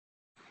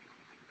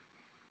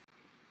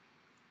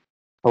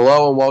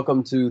Hello and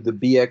welcome to the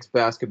BX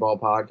Basketball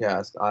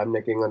Podcast. I'm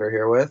Nick Englander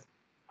here with.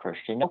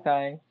 Kristian.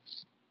 Okay.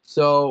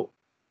 So,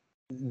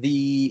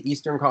 the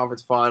Eastern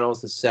Conference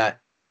Finals is set.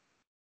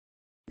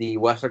 The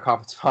Western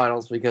Conference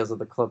Finals, because of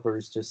the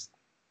Clippers just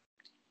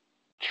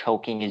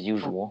Choking as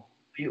usual.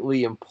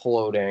 completely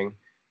imploding,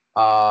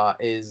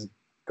 is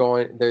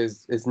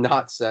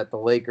not set. The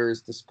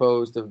Lakers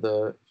disposed of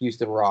the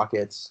Houston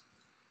Rockets.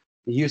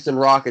 The Houston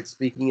Rockets,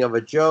 speaking of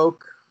a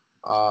joke,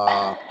 they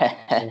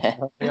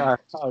are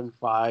on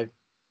 5.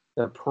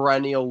 The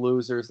perennial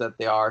losers that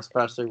they are,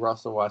 especially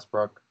Russell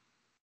Westbrook.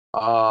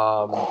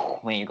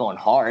 Man, you're going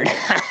hard.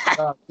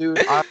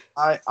 Dude,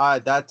 I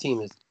that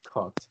team is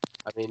cooked.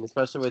 I mean,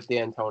 especially with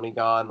D'Antoni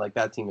gone, like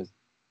that team is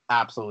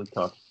absolutely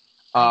cooked.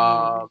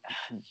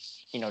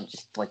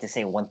 Just like to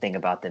say one thing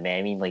about the man.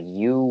 I mean, like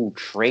you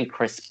trade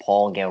Chris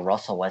Paul, get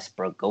Russell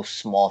Westbrook, go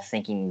small,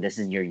 thinking this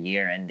is your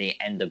year, and they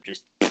end up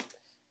just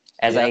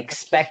as I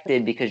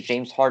expected because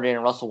James Harden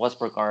and Russell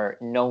Westbrook are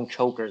known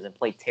chokers and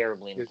play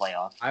terribly in the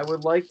playoffs. I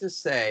would like to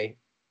say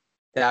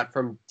that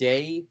from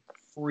day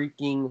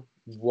freaking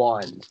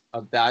one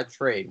of that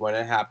trade when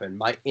it happened,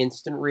 my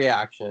instant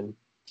reaction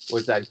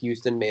was that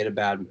Houston made a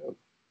bad move.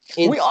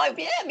 Me too.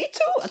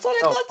 That's what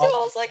I thought too. I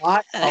was like,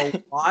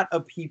 a lot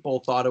of people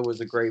thought it was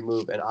a great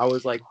move, and I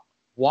was like,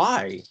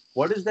 why?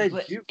 What does that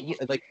do?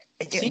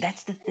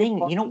 That's the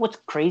thing. You know what's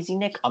crazy,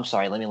 Nick? I'm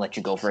sorry. Let me let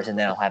you go first, and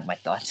then I'll have my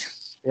thoughts.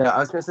 Yeah, I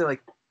was gonna say,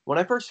 like, when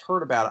I first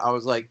heard about it, I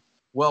was like,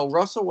 well,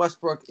 Russell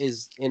Westbrook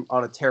is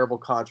on a terrible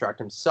contract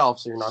himself,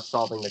 so you're not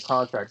solving the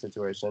contract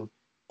situation.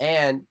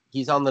 And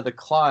he's on the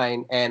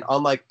decline. And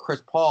unlike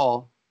Chris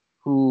Paul,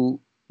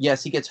 who,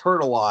 yes, he gets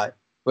hurt a lot,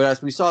 but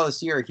as we saw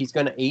this year, he's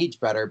going to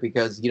age better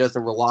because he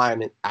doesn't rely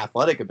on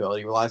athletic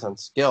ability. He relies on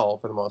skill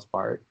for the most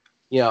part.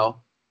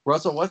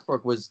 Russell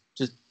Westbrook he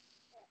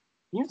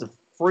was a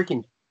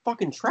freaking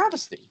fucking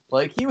travesty.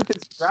 Like, he was a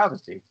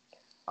travesty.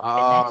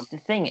 And that's the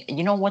thing.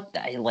 You know what?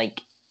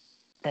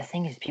 The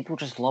thing is, people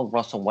just love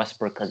Russell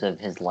Westbrook because of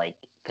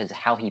because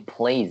how he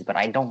plays. But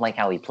I don't like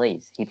how he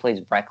plays. He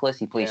plays reckless.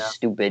 He plays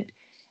stupid.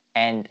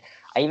 And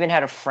I even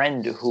had a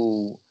friend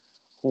who,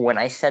 when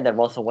I said that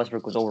Russell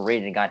Westbrook was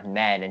overrated, and got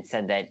mad and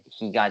said that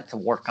he got to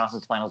work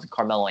conference finals with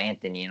Carmelo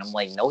Anthony, and I'm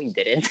like, no, he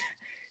didn't.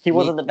 He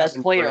wasn't the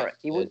best player.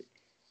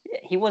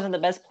 He wasn't the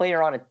best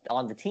player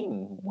on the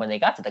team when they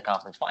got to the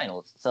conference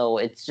finals. So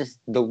it's just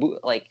I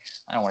don't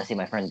want to say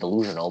my friend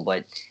delusional,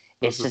 but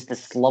it's just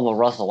this love of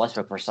Russell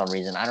Westbrook for some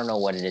reason. I don't know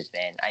what it is,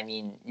 man. I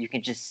mean, you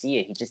can just see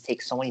it. He just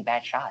takes so many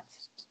bad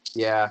shots.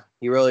 Yeah,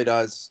 he really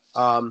does.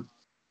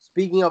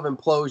 Speaking of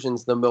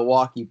implosions, the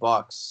Milwaukee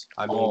Bucks.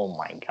 Oh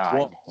my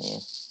God.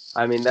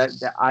 I mean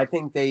I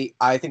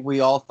think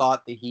we all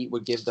thought the Heat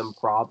would give them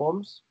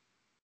problems.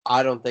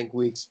 I don't think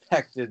we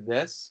expected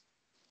this.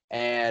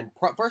 And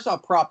first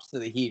off, props to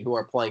the Heat, who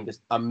are playing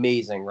just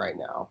amazing right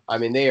now. I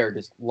mean, they are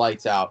just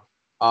lights out.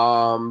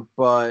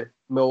 But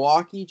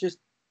Milwaukee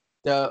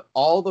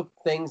all the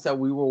things that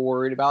we were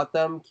worried about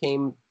them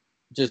came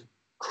just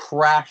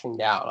crashing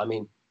down. I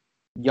mean,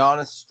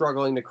 Giannis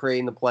struggling to create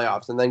in the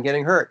playoffs and then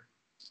getting hurt.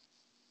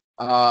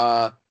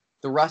 The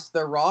rest of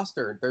their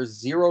roster, there's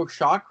 0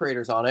 shot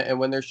creators on it, and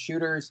when their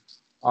shooters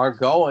are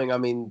going, I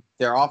mean,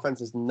 their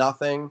offense is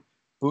nothing.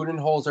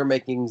 Budenholzer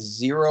making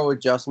 0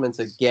 adjustments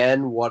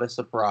again. What a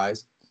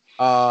surprise.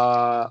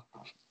 And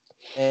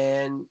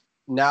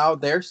now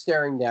they're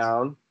staring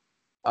down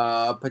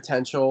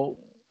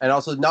potential and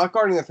also not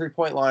guarding the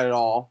three-point line at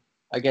all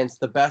against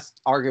the best,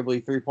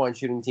 arguably, three-point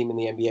shooting team in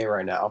the NBA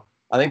right now.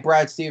 I think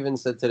Brad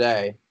Stevens said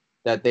today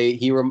that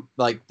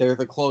they're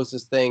the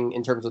closest thing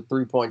in terms of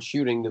three-point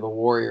shooting to the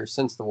Warriors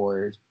since the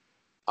Warriors.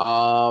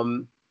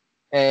 And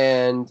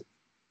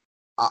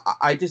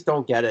I just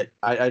don't get it.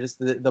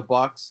 The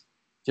Bucks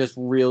just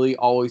really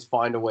always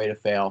find a way to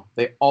fail.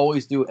 They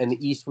always do, and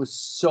the East was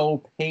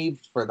so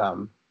paved for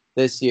them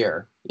this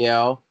year.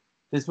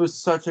 This was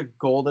such a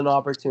golden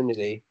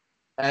opportunity.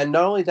 And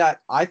not only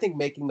that, I think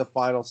making the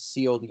finals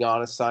sealed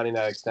Giannis signing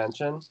that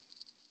extension.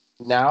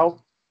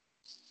 Now,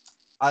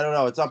 I don't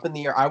know. It's up in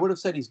the air. I would have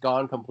said he's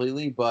gone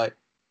completely, but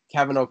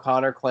Kevin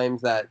O'Connor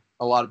claims that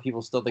a lot of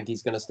people still think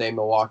he's going to stay in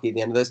Milwaukee at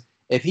the end of this.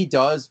 If he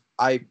does,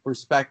 I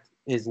respect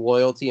his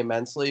loyalty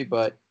immensely,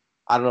 but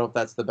I don't know if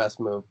that's the best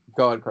move.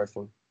 Go ahead,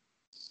 Kristian.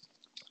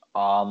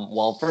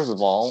 Well, first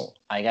of all,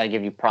 I got to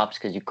give you props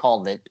because you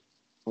called it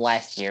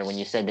last year when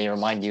you said they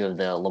remind you of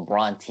the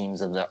LeBron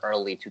teams of the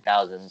early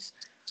 2000s.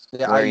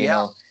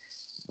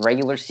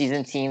 Regular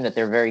season team that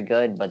they're very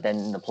good, but then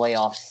in the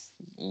playoffs,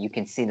 you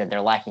can see that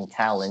they're lacking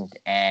talent.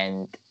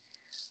 And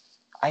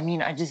I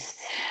mean, I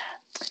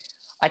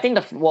think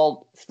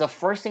the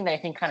first thing that I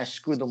think kind of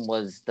screwed them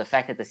was the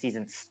fact that the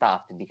season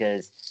stopped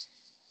because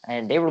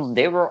they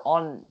were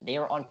on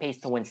pace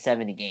to win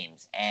 70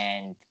 games.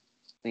 And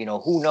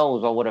who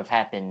knows what would have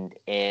happened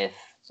if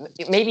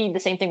maybe the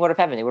same thing would have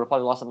happened. They would have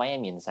probably lost to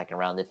Miami in the second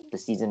round if the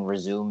season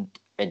resumed.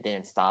 It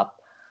didn't stop.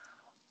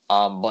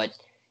 But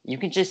you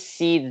can just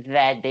see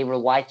that they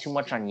rely too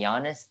much on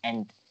Giannis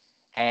and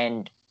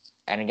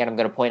again, I'm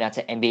going to point out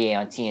to NBA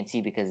on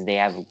TNT because they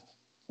have,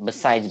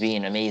 besides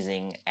being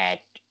amazing at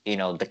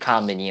the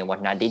comedy and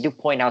whatnot, they do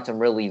point out some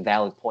really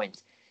valid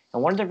points.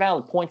 And one of the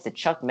valid points that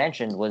Chuck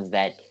mentioned was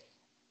that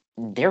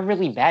they're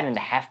really bad in the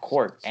half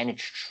court, and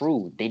it's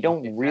true. They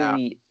don't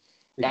really.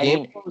 The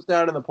game goes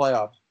down in the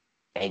playoffs.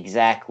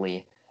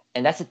 Exactly,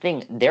 and that's the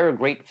thing. They're a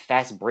great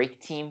fast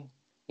break team.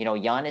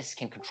 Giannis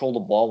can control the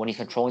ball when he's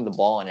controlling the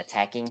ball and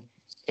attacking.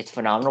 It's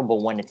phenomenal,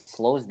 but when it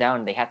slows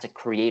down, they have to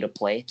create a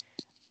play.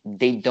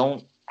 They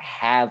don't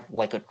have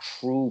like a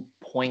true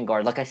point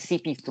guard, like a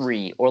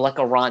CP3 or like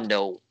a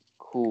Rondo,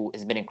 who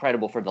has been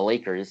incredible for the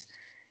Lakers.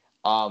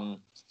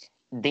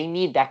 They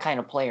need that kind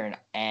of player,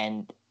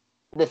 and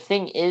the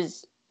thing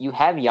is, you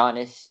have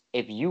Giannis.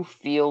 If you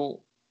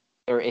feel,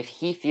 or if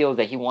he feels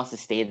that he wants to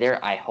stay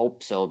there, I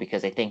hope so,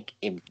 because I think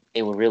it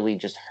would really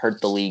just hurt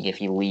the league if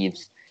he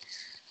leaves.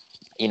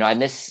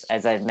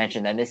 As I've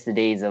mentioned, I miss the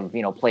days of,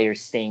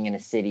 players staying in a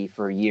city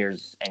for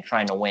years and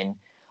trying to win.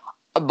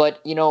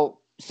 But,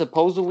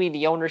 supposedly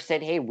the owner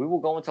said, hey, we will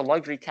go into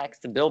luxury tax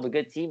to build a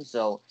good team.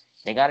 So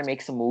they got to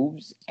make some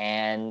moves,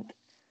 and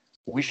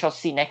we shall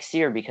see next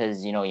year,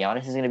 because,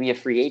 Giannis is going to be a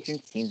free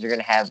agent. Teams are going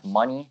to have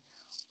money.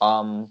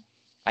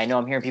 I know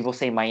I'm hearing people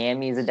say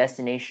Miami is a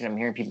destination. I'm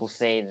hearing people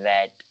say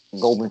that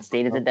Golden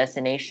State is a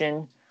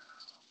destination.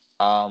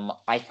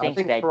 I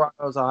think that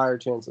Toronto's a higher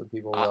chance of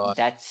people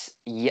realize.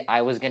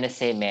 I was gonna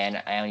say, man.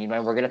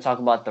 We're gonna talk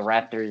about the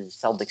Raptors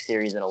Celtics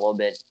series in a little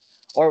bit,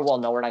 or well,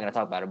 no, we're not gonna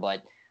talk about it.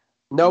 But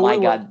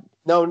God,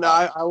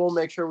 I will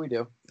make sure we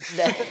do.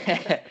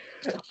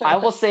 I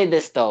will say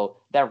this though: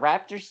 that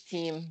Raptors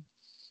team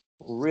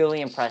really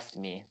impressed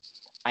me.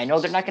 I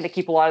know they're not gonna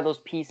keep a lot of those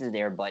pieces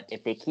there, but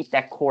if they keep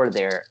that core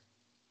there,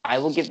 I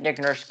will give Nick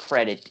Nurse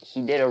credit.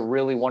 He did a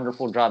really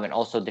wonderful job, and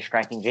also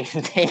distracting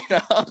Jason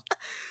Tatum.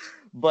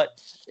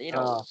 But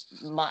Masahiro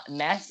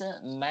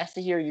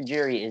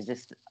Ujiri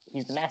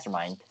he's the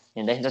mastermind.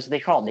 That's what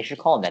they call him. They should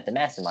call him that, the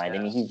mastermind.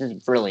 Yeah. He's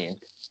just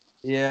brilliant.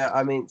 Yeah,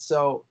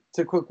 so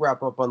to quick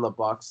wrap up on the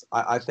Bucks,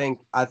 I think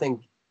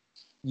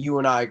you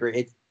and I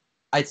agree.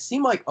 It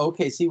seemed like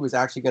OKC was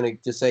actually going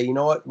to just say, you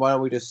know what, why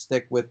don't we just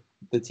stick with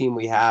the team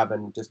we have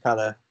and just kind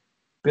of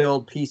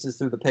build pieces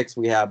through the picks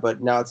we have.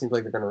 But now it seems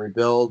like they're going to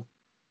rebuild,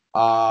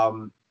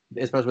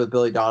 especially with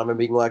Billy Donovan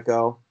being let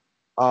go.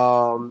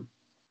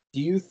 Do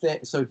you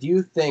think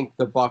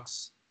the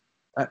Bucks?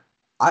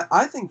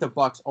 I think the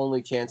Bucks'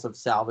 only chance of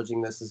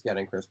salvaging this is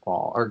getting Chris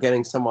Paul or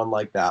getting someone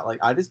like that. Like,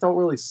 I just don't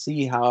really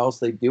see how else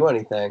they do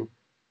anything.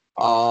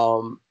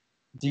 Do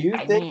you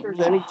think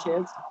there's any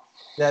chance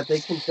that they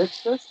can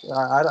fix this?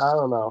 I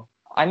don't know.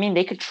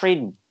 They could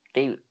trade.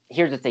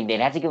 Here's the thing: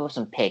 they'd have to give up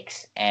some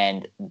picks,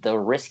 and the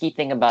risky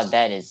thing about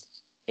that is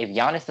if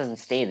Giannis doesn't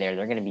stay there,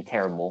 they're going to be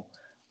terrible,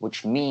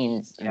 which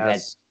means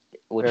that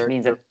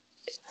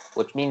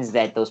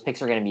those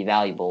picks are going to be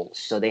valuable.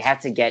 So they have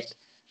to get,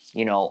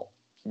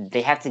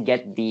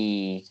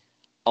 the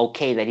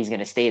okay that he's going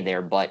to stay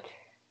there. But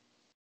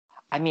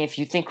if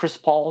you think Chris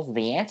Paul's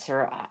the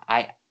answer,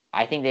 I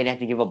think they'd have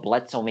to give up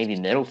Bledsoe, maybe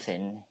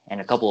Middleton, and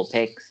a couple of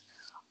picks.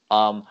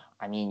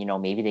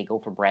 Maybe they go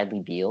for Bradley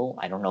Beal.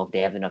 I don't know if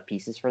they have enough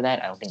pieces for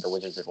that. I don't think the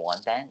Wizards would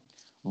want that.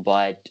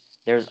 But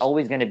there's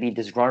always going to be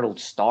disgruntled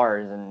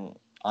stars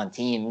on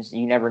teams.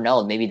 You never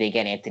know. Maybe they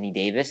get Anthony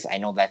Davis. I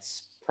know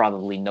that's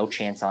probably no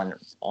chance on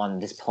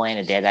this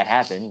planet that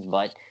happens,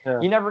 but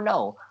You never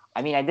know.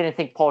 I didn't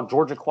think Paul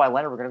George and Kawhi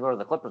Leonard were going to go to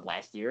the Clippers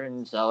last year,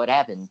 and so it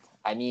happened.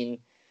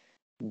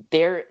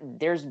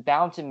 There's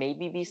bound to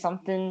maybe be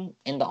something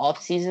in the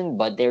offseason,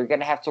 but they're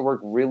going to have to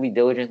work really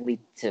diligently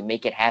to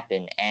make it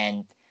happen.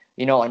 And,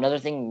 another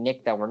thing,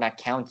 Nick, that we're not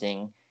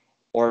counting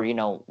or,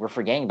 we're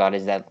forgetting about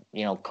is that,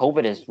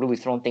 COVID has really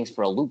thrown things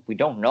for a loop. We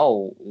don't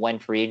know when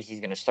free agency is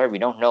going to start. We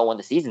don't know when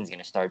the season's going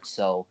to start.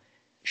 So,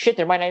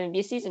 there might not even be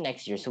a season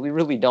next year. So we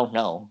really don't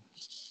know.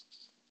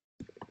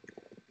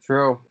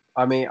 True.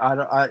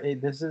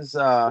 This is,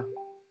 so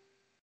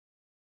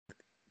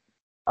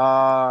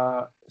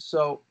I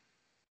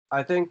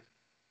think,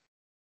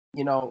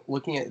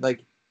 looking at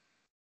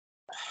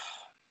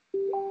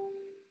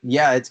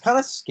it's kind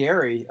of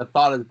scary. A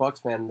thought as a Bucks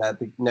fan that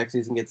the next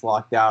season gets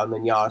locked out and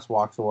then Giannis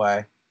walks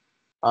away.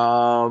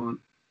 I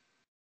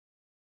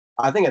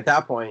think at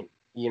that point,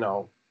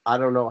 I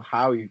don't know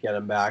how you get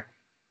him back.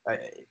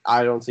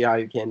 I don't see how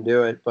you can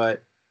do it,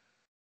 but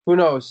who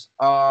knows?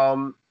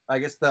 I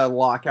guess the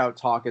lockout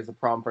talk is a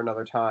problem for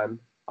another time.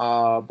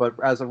 But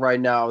as of right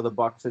now, the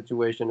Bucks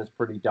situation is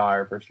pretty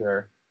dire for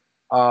sure.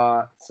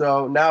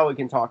 So now we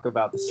can talk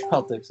about the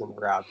Celtics and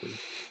the Raptors.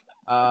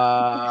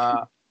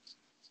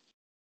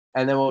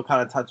 And then we'll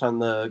kind of touch on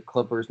the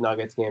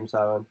Clippers-Nuggets Game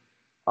 7.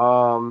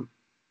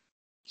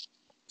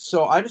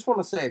 So I just want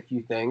to say a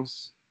few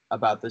things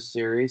about this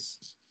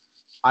series.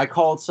 I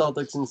called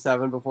Celtics in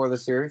 7 before the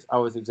series. I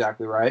was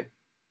exactly right.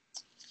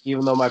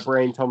 Even though my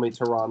brain told me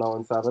Toronto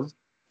in 7.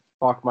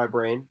 Fuck my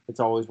brain. It's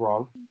always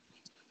wrong.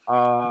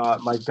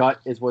 My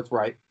gut is what's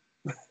right.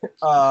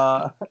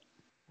 But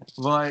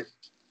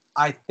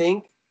I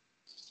think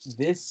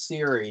this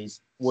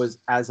series was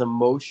as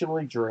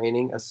emotionally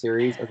draining a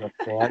series as a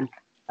fan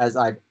as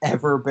I've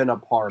ever been a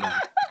part of.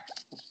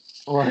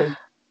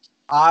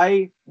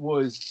 I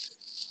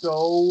was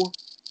so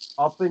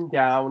up and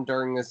down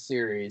during this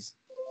series.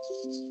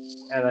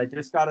 And I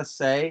just got to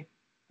say,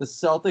 the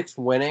Celtics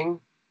winning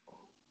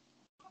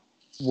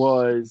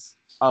was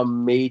a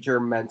major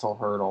mental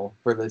hurdle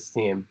for this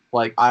team.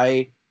 Like,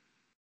 I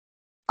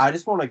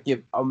just want to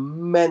give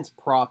immense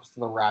props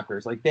to the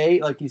Raptors.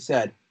 Like you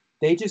said,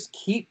 they just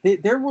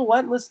they're a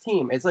relentless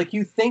team. It's like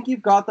you think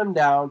you've got them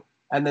down,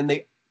 and then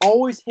they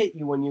always hit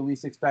you when you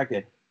least expect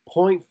it.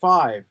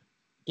 0.5,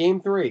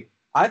 game 3.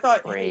 I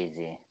thought,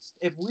 crazy.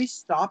 If we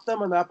stop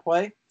them on that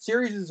play,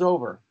 series is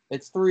over.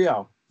 It's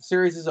 3-0.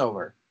 Series is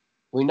over.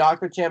 We knock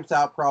the champs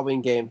out probably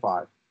in game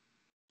 5.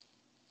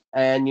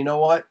 And you know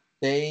what?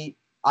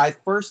 I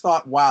first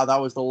thought, wow,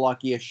 that was the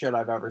luckiest shit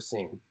I've ever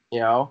seen,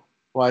 when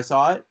I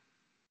saw it.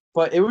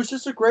 But it was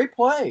just a great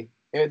play.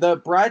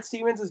 The Brad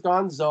Stevens has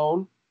gone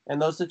zone in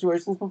those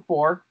situations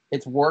before.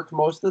 It's worked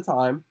most of the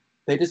time.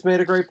 They just made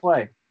a great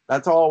play.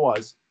 That's all it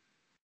was.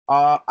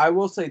 I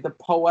will say the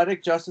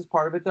poetic justice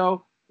part of it,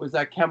 though, was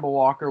that Kemba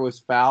Walker was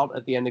fouled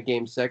at the end of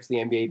Game 6. The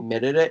NBA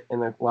admitted it in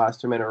the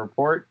last 2-minute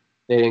report.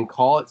 They didn't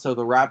call it, so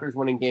the Raptors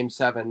winning Game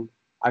 7,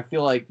 I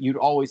feel like you'd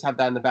always have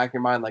that in the back of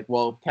your mind, like,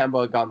 well, if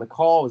Kemba had gotten the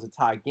call, it was a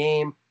tie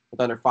game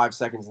with under 5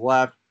 seconds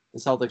left. The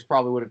Celtics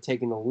probably would have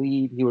taken the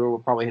lead. He would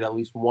have probably hit at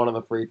least one of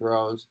the free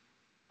throws.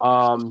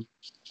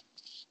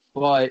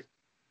 But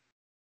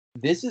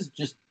this is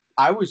just,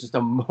 I was just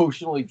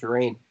emotionally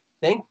drained.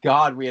 Thank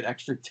God we had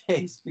extra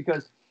days,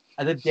 because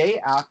the day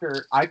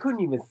after, I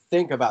couldn't even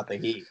think about the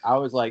Heat. I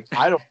was like,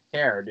 I don't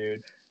care,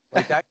 dude.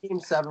 Like, that Game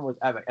 7 was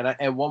epic.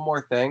 And one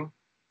more thing.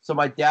 So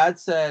my dad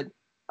said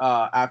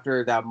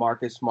after that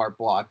Marcus Smart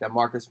block, that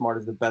Marcus Smart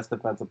is the best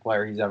defensive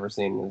player he's ever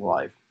seen in his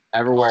life.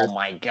 Everywhere. Oh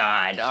my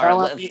God!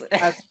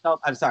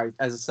 I'm sorry,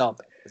 as a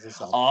Celtic.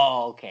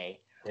 Oh, okay.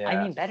 Yeah.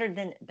 I mean, better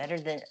than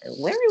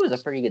Larry was a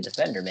pretty good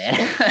defender, man.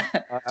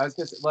 I was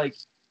just like,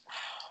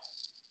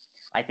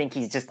 I think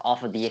he's just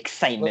off of the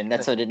excitement.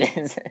 That's what it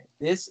is.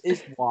 This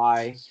is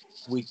why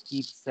we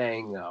keep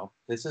saying, though.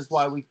 This is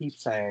why we keep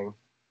saying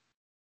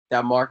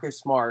that Marcus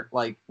Smart,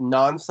 like,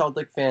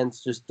 non-Celtic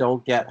fans just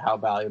don't get how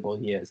valuable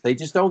he is. They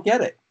just don't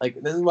get it.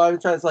 Like, this is why I'm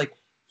trying to say, like,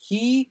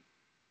 he's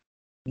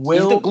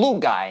the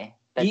glue guy.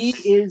 He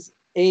is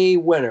a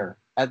winner.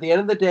 At the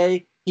end of the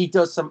day, he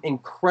does some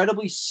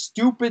incredibly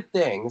stupid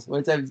things,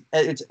 which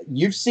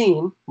you've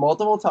seen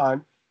multiple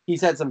times.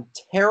 He's had some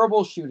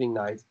terrible shooting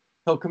nights.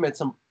 He'll commit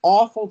some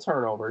awful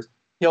turnovers.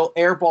 He'll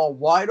airball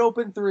wide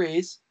open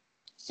threes.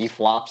 He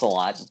flops a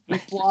lot. He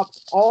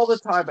flops all the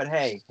time, but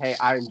hey,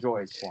 I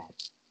enjoy his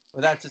flops.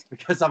 But that's just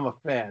because I'm a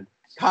fan.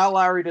 Kyle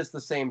Lowry does the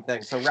same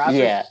thing. So rather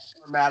than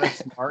dramatic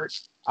Smart,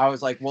 I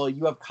was like, well,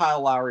 you have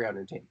Kyle Lowry on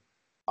your team.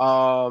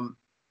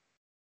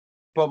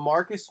 But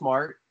Marcus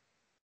Smart,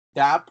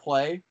 that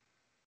play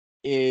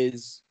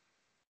is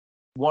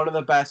one of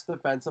the best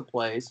defensive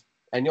plays.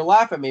 And you'll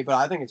laugh at me, but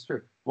I think it's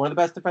true. One of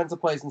the best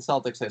defensive plays in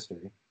Celtics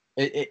history.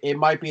 It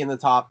might be in the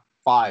top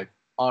 5,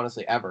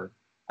 honestly, ever.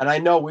 And I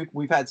know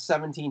we've had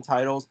 17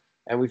 titles,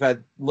 and we've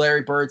had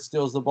Larry Bird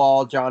steals the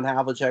ball, John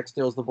Havlicek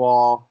steals the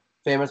ball,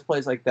 famous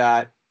plays like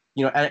that.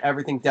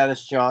 Everything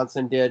Dennis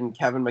Johnson did, and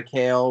Kevin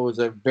McHale was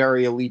a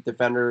very elite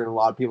defender, and a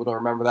lot of people don't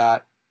remember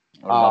that.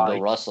 What about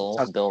Bill Russell?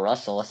 Bill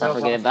Russell. Let's not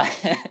forget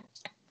about it.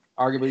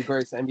 Arguably the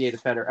greatest NBA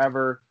defender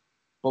ever.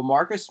 But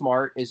Marcus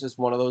Smart is just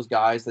one of those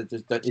guys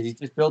that he's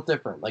just built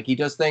different. Like, he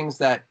does things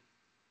that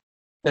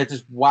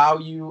just wow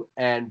you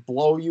and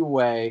blow you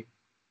away,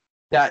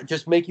 that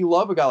just make you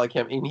love a guy like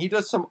him. And he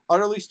does some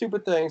utterly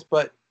stupid things,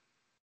 but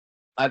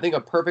I think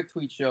a perfect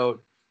tweet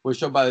was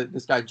showed by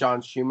this guy,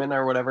 John Schumann,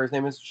 or whatever his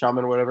name is,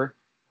 Schumann or whatever,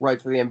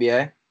 writes for the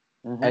NBA.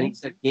 Mm-hmm. And he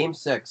said, Game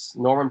 6,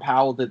 Norman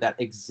Powell did that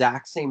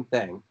exact same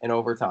thing in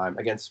overtime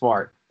against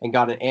Smart and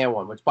got an and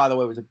one, which, by the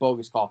way, was a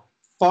bogus call.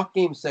 Fuck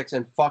Game 6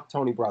 and fuck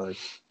Tony Brothers.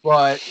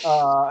 But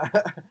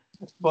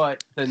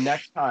but the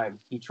next time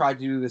he tried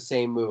to do the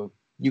same move,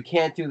 you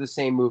can't do the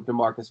same move to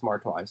Marcus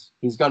Smart twice.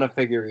 He's going to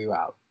figure you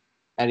out.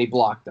 And he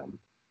blocked him.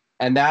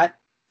 And the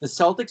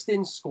Celtics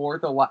didn't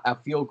score a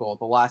field goal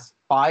the last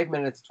 5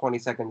 minutes, 20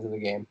 seconds of the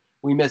game.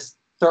 We missed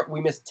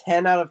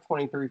 10 out of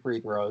 23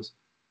 free throws.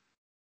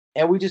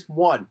 And we just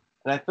won.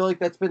 And I feel like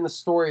that's been the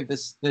story of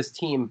this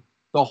team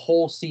the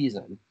whole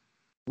season.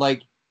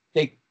 Like,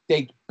 they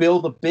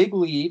build a big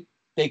lead.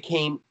 They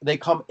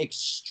come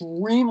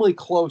extremely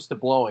close to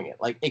blowing it.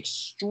 Like,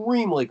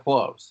 extremely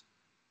close.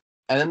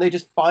 And then they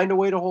just find a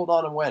way to hold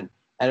on and win.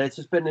 And it's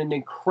just been an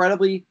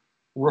incredibly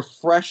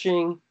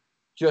refreshing,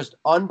 just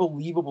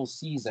unbelievable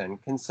season,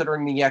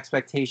 considering the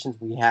expectations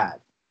we had.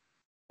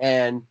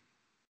 And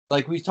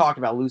like we talked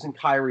about, losing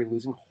Kyrie,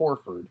 losing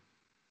Horford.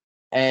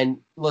 And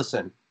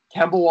listen,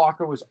 Kemba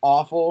Walker was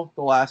awful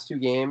the last 2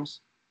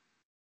 games,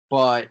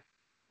 but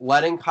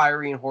letting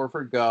Kyrie and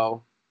Horford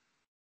go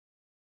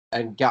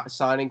and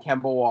signing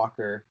Kemba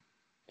Walker,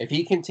 if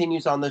he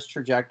continues on this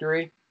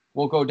trajectory,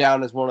 will go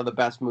down as one of the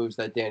best moves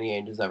that Danny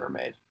Ainge has ever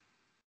made,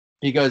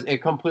 because it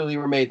completely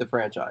remade the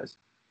franchise.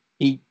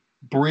 He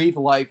breathed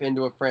life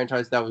into a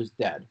franchise that was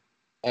dead.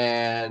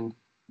 And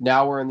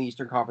now we're in the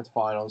Eastern Conference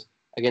Finals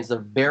against a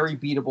very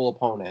beatable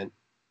opponent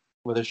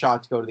with a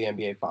shot to go to the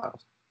NBA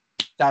Finals.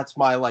 that's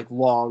my like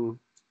long,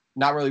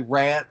 not really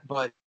rant,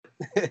 but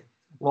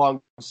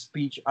long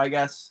speech, I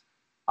guess.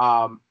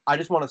 I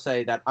just want to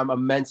say that I'm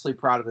immensely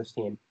proud of this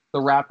team. The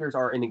Raptors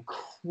are an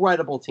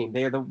incredible team.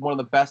 They are one of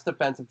the best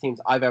defensive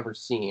teams I've ever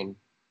seen,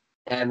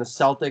 and the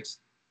Celtics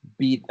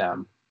beat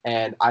them.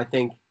 And I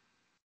think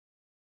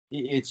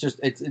it's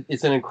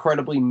an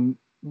incredibly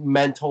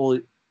mental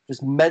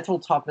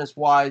toughness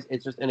wise.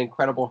 It's just an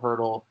incredible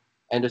hurdle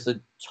and just a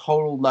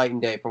total night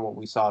and day from what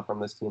we saw from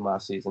this team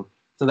last season.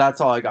 So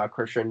that's all I got,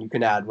 Kristian. You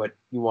can add what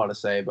you want to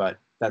say, but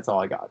that's all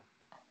I got.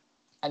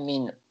 I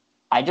mean,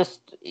 I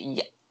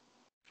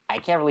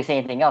can't really say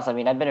anything else. I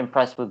mean, I've been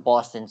impressed with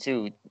Boston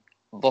too.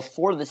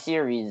 Before the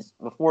series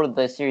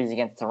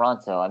against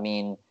Toronto, I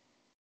mean,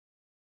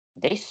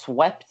 they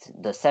swept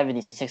the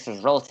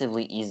 76ers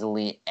relatively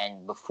easily.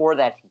 And before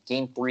that,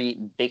 Game 3,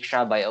 big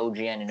shot by OG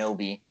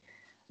Anunoby,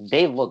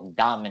 they looked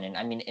dominant.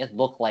 I mean, it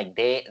looked like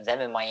them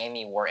and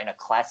Miami were in a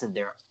class of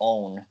their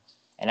own.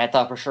 And I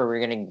thought for sure we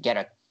were going to get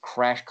a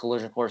crash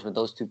collision course with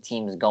those two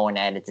teams going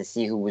at it to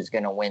see who was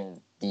going to win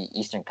the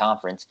Eastern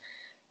Conference.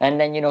 And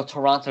then,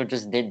 Toronto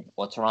just did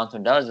what Toronto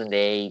does, and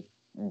they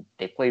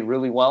played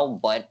really well.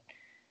 But,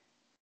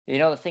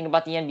 the thing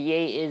about the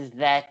NBA is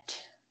that,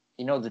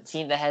 the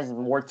team that has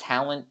more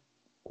talent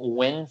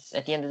wins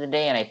at the end of the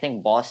day. And I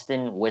think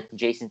Boston with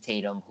Jason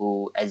Tatum,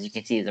 who, as you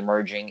can see, is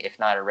emerging, if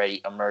not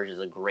already emerged as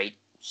a great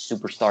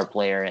superstar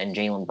player, and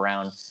Jaylen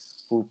Brown,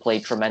 who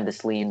played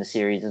tremendously in the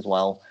series as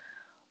well.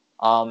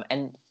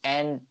 And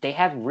they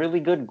have really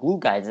good glue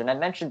guys. And I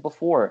mentioned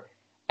before,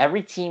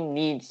 every team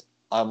needs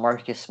a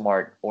Marcus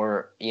Smart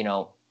or,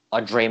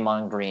 a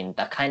Draymond Green,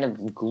 that kind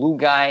of glue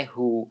guy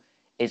who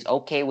is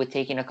okay with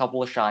taking a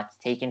couple of shots,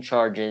 taking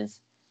charges,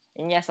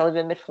 and yes, I'll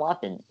even admit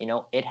flopping.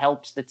 It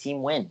helps the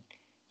team win.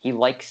 He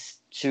helps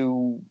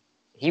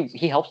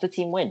the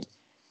team win.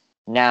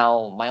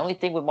 Now, my only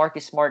thing with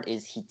Marcus Smart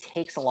is he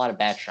takes a lot of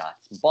bad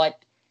shots,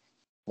 but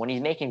when he's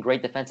making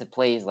great defensive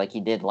plays like he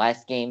did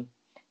last game,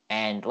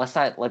 and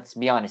let's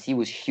be honest, he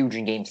was huge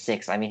in Game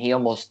 6. I mean, he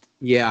almost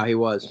he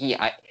was.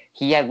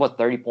 He had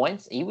 30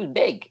 points. He was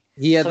big.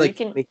 He had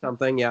 20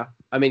 something. Yeah,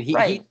 I mean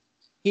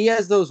he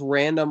has those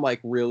random like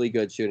really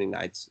good shooting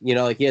nights.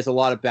 Like he has a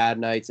lot of bad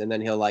nights, and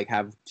then he'll like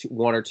have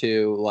one or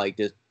two like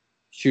just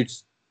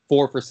shoots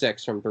 4 for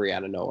 6 from 3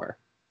 out of nowhere.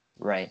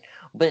 Right,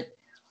 but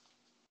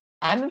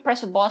I'm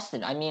impressed with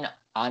Boston. I mean,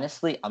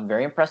 honestly, I'm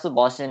very impressed with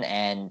Boston.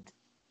 And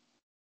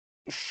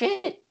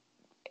shit,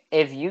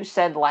 if you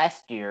said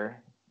last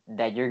year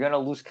that you're going to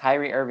lose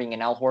Kyrie Irving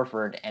and Al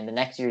Horford, and the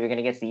next year you're going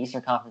to get to the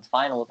Eastern Conference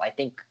Finals, I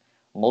think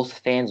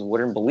most fans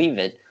wouldn't believe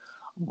it.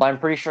 But I'm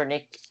pretty sure,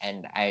 Nick,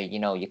 and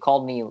you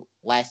called me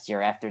last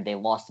year after they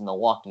lost to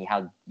Milwaukee,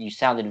 how you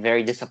sounded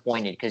very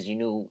disappointed because you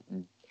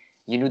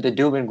knew the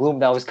doom and gloom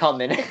that was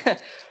coming.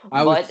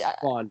 I was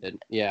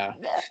despondent, yeah.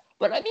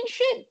 But I mean,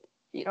 shit,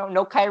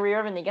 no Kyrie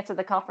Irving, they get to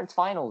the conference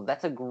finals.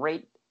 That's a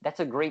great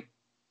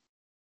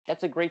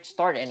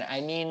start. And I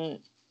mean,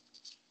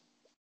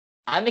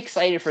 I'm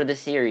excited for this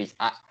series.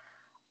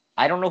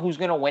 I don't know who's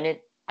gonna win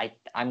it.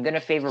 I'm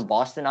gonna favor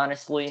Boston,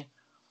 honestly.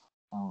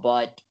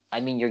 But I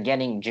mean, you're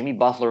getting Jimmy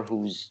Butler,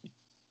 who's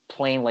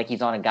playing like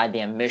he's on a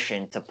goddamn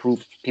mission to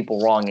prove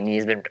people wrong, and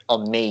he's been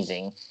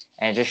amazing.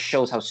 And it just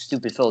shows how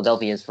stupid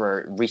Philadelphia is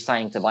for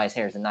re-signing Tobias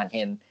Harris and not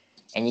him.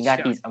 And you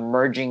got these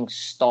emerging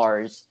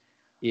stars,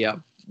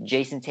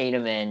 Jason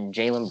Tatum and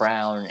Jaylen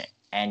Brown,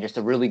 and just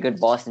a really good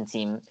Boston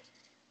team.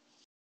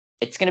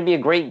 It's going to be a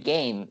great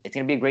game. It's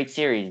going to be a great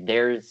series.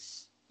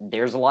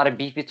 There's a lot of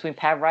beef between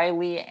Pat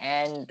Riley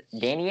and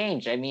Danny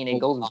Ainge. I mean, it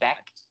goes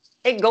back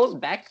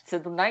to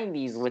the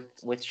 90s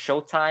with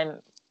Showtime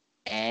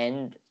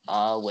and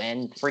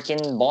when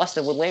freaking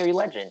Boston with Larry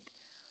Legend.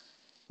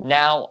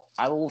 Now,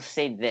 I will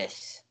say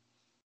this.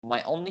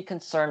 My only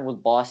concern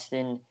with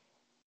Boston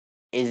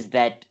is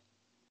that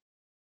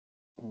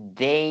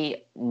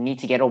they need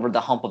to get over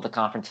the hump of the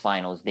conference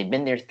finals. They've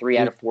been there 3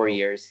 out of 4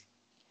 years.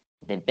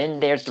 Can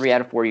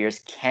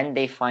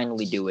they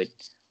finally do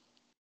it?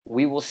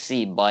 We will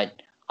see,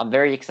 but I'm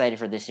very excited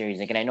for this series,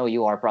 and I know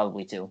you are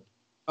probably too.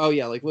 Oh,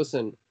 yeah,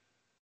 listen,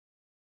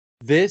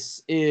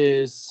 this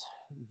is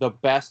the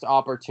best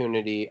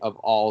opportunity of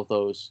all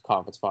those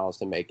conference finals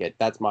to make it.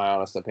 That's my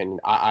honest opinion.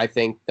 I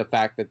think the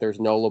fact that there's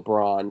no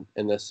LeBron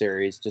in this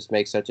series just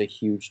makes such a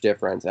huge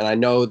difference. And I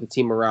know the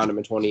team around him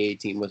in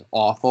 2018 was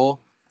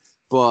awful,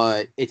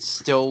 but it's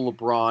still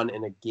LeBron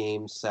in a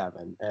Game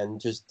 7.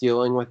 And just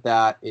dealing with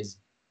that is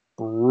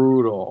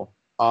brutal.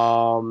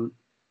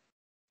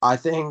 I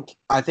think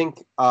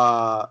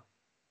to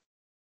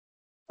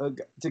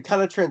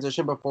kind of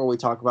transition before we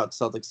talk about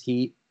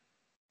Celtics-Heat,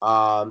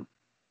 the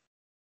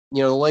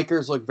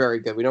Lakers look very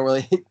good. We don't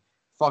really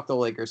fuck the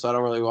Lakers, so I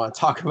don't really want to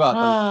talk about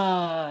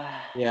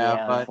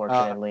them. But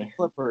unfortunately,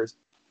 Clippers.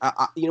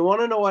 You want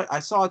to know what? I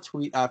saw a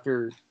tweet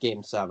after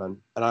Game 7,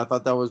 and I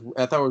thought it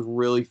was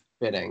really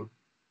fitting,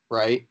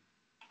 right?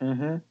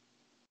 Mm-hmm.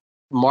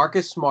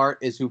 Marcus Smart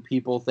is who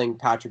people think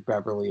Patrick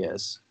Beverley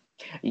is.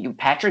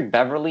 Patrick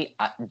Beverly,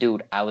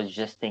 dude. I was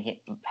just thinking,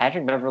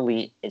 Patrick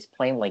Beverly is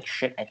playing like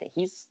shit. I think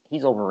he's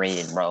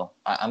overrated, bro.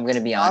 I'm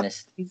gonna be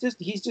honest. He's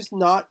just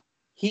not.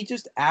 He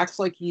just acts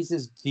like he's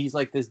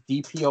like this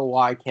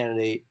DPOY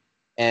candidate,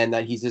 and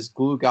that he's this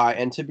glue guy.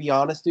 And to be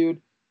honest,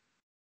 dude,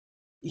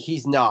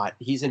 he's not.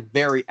 He's a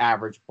very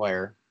average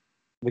player,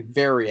 like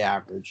very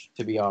average.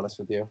 To be honest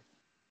with you.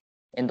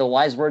 In the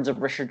wise words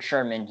of Richard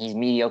Sherman, he's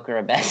mediocre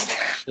at best.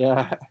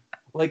 Yeah,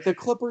 like the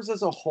Clippers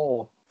as a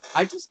whole,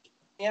 I just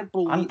can't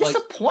believe. I'm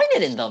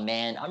disappointed in them,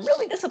 man. I'm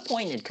really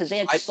disappointed because they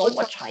had so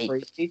much hype.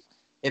 Crazy.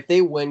 If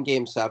they win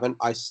Game 7,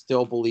 I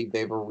still believe they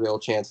have a real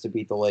chance to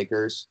beat the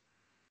Lakers.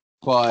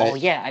 But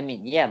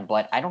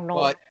but I don't know.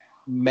 But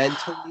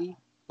mentally,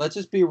 let's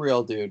just be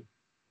real, dude.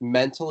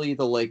 Mentally,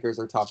 the Lakers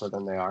are tougher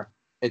than they are.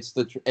 It's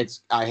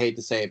I hate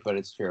to say it, but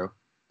it's true.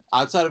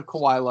 Outside of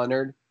Kawhi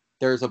Leonard,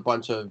 there's a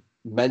bunch of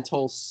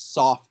mental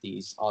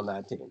softies on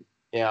that team.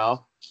 You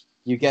know,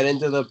 you get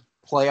into the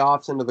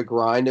playoffs, into the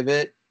grind of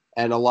it,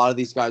 and a lot of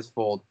these guys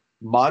fold.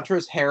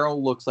 Montrezl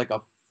Harrell looks like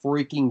a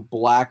freaking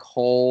black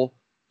hole.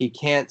 He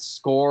can't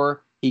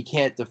score. He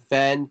can't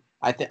defend.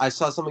 I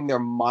saw something there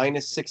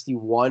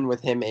 -61 with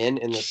him in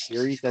the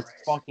series. That's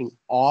fucking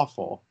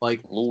awful.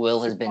 Like Lou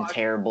Will has been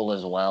terrible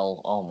as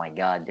well. Oh my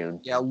god, dude.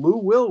 Yeah, Lou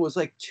Will was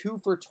like 2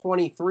 for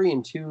 23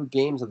 in 2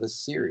 games of the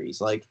series.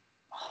 Like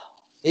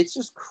it's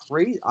just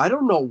crazy. I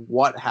don't know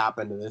what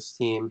happened to this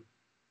team.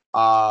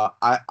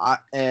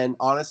 And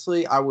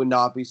honestly, I would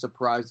not be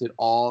surprised at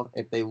all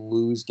if they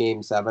lose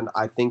Game 7.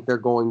 I think they're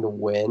going to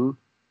win.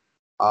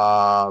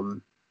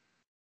 But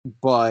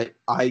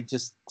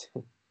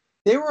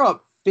they were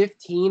up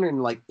 15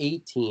 and like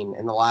 18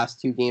 in the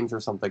last 2 games or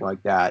something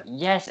like that.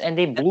 Yes, and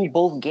they blew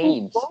both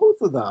games. Both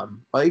of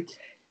them. Like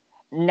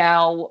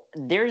now,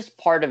 there's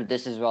part of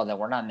this as well that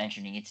we're not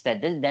mentioning. It's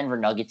that this Denver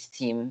Nuggets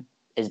team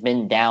has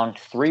been down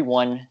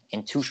 3-1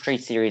 in 2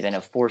 straight series and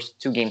have forced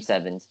 2 Game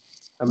 7s.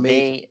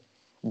 Amazing.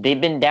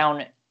 They've been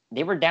down.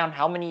 They were down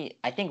how many?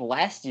 I think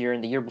last year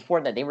and the year before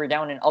that they were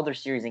down in other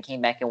series and came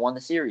back and won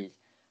the series.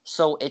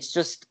 So it's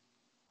just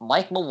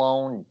Mike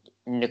Malone,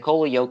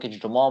 Nikola Jokic,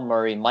 Jamal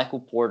Murray, Michael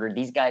Porter.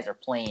 These guys are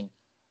playing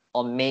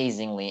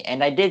amazingly.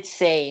 And I did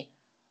say,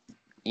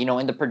 in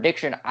the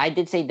prediction, I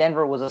did say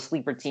Denver was a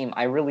sleeper team.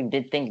 I really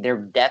did think their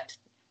depth,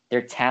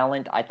 their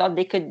talent, I thought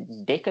they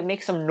could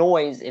make some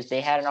noise if they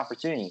had an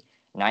opportunity.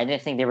 Now, I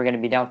didn't think they were going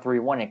to be down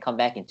 3-1 and come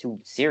back in 2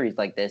 series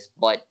like this,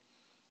 but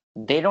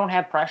they don't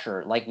have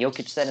pressure. Like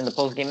Jokic said in the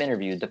post-game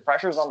interview, the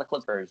pressure's on the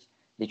Clippers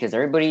because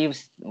everybody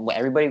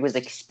was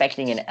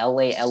expecting an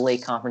LA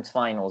conference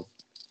finals.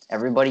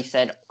 Everybody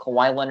said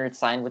Kawhi Leonard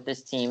signed with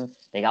this team.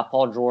 They got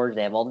Paul George.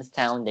 They have all this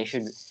talent. They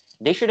should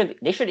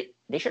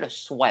have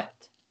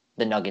swept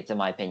the Nuggets, in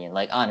my opinion.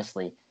 Like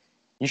honestly,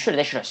 they should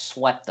have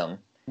swept them.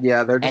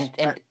 Yeah, they're just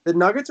the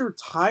Nuggets are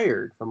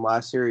tired from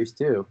last series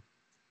too.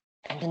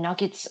 And the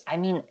Nuggets, I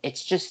mean,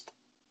 it's just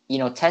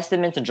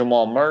testament to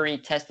Jamal Murray,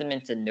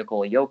 testament to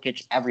Nikola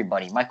Jokic,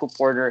 everybody. Michael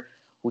Porter,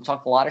 who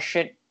talked a lot of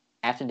shit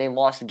after they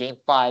lost Game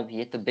 5, he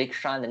hit the big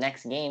shot in the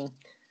next game.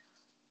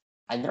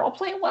 And they're all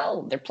playing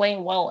well. They're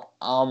playing well.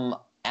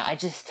 I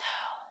just,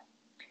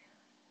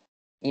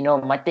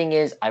 my thing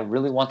is, I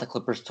really want the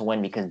Clippers to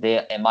win because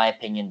they, in my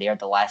opinion, they are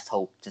the last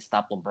hope to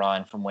stop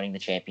LeBron from winning the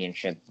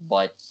championship.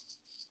 But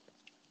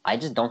I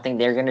just don't think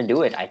they're gonna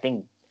do it.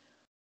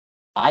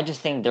 I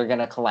just think they're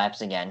gonna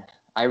collapse again.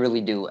 I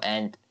really do.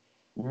 And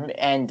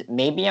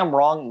maybe I'm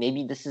wrong.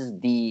 Maybe this is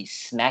the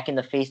smack in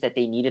the face that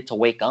they needed to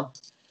wake up.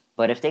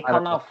 But if they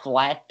come out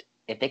flat,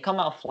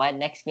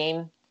 next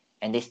game,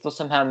 and they still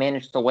somehow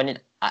manage to win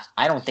it,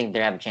 I don't think they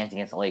have a chance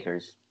against the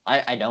Lakers.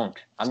 I don't.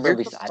 I'm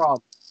really sad.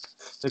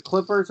 The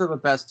Clippers are the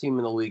best team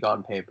in the league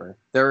on paper.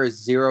 There is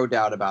zero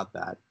doubt about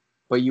that.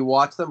 But you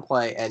watch them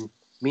play, and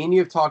me and you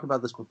have talked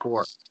about this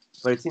before,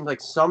 but it seems like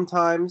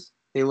sometimes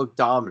they look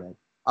dominant.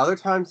 Other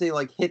times they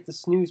like hit the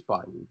snooze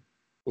button.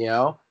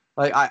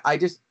 Like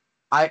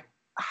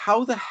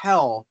how the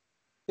hell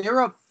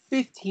they're up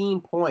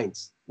 15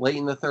 points late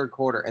in the third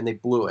quarter and they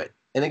blew it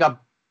and they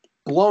got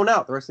blown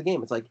out the rest of the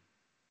game. It's like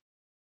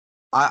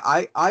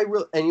I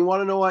really, and you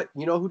want to know what?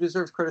 You know who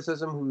deserves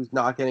criticism, who's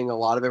not getting a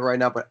lot of it right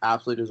now, but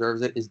absolutely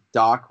deserves it, is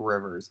Doc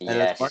Rivers. Yes.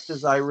 And as much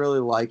as I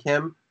really like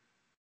him,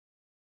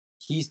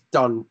 he's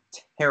done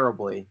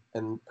terribly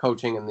in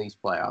coaching in these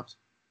playoffs.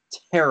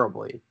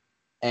 Terribly.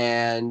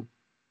 And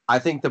I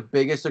think the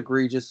biggest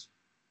egregious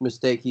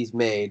mistake he's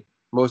made,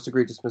 most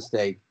egregious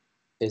mistake,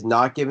 is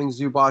not giving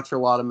Zubac a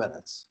lot of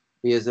minutes.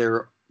 Because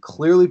they're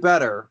clearly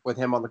better with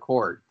him on the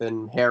court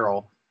than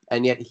Harrell.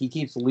 And yet he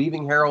keeps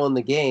leaving Harrell in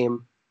the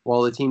game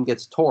while the team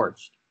gets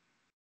torched.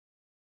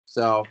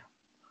 So,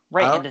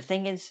 right, and the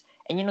thing is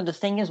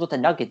with the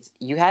Nuggets,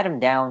 you had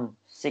him down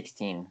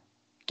 16,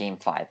 Game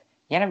 5.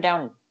 You had him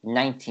down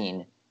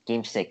 19,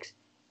 Game 6.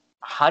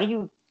 How do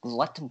you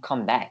let them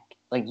come back?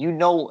 Like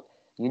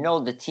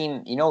the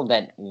team. You know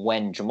that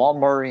when Jamal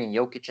Murray and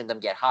Jokic and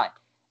them get hot,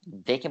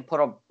 they can put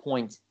up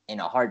points in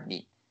a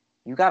heartbeat.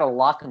 You got to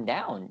lock them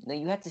down.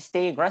 You have to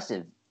stay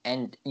aggressive.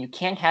 And you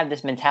can't have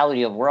this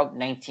mentality of we're up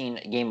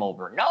 19, game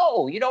over.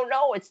 No, you don't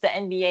know. It's the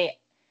NBA.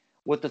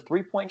 With the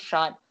 3-point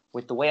shot,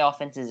 with the way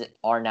offenses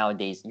are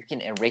nowadays, you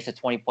can erase a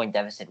 20-point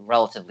deficit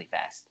relatively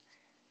fast.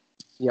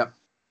 Yep.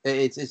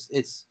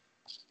 It's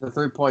the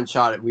 3-point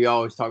shot. We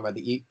always talk about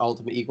the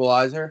ultimate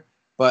equalizer.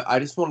 But I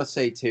just want to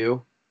say,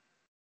 too,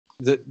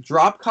 the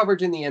drop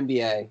coverage in the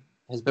NBA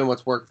has been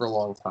what's worked for a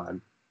long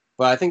time.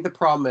 But I think the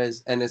problem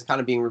is, and it's kind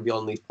of being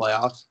revealed in these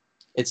playoffs,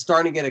 it's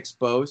starting to get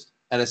exposed,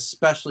 and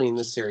especially in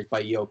this series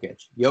by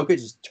Jokic. Jokic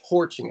is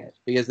torching it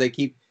because they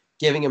keep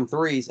giving him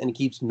threes, and he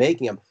keeps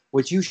making them,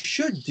 which you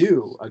should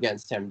do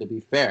against him, to be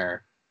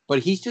fair. But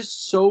he's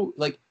just so,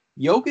 like,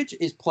 Jokic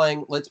is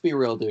playing, let's be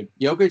real, dude.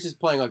 Jokic is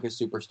playing like a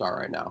superstar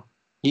right now.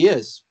 He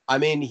is. I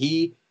mean,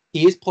 he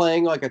is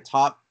playing like a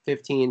top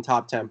 15,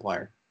 top 10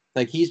 player.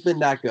 Like, he's been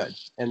that good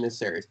in this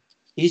series.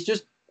 He's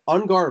just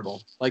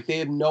unguardable. Like, they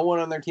have no one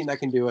on their team that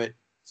can do it.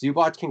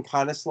 Zubac can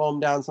kind of slow him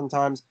down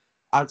sometimes.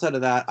 Outside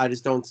of that, I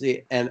just don't see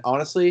it. And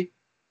honestly,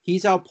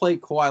 he's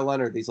outplayed Kawhi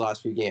Leonard these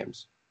last few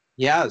games.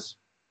 He has.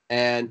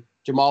 And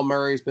Jamal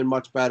Murray's been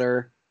much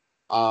better.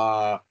 Who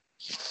else?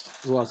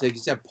 Like you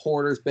said,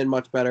 Porter's been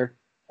much better.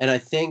 And I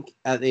think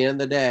at the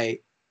end of the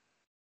day,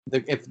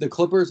 if the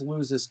Clippers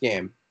lose this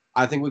game,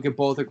 I think we could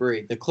both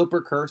agree the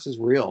Clipper curse is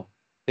real.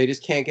 They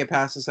just can't get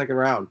past the second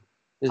round.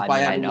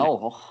 I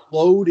know.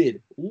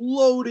 Loaded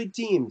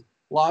teams.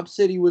 Lob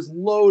City was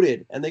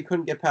loaded, and they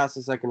couldn't get past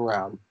the second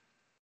round.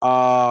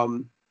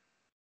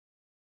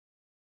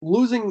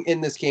 Losing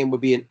in this game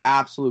would be an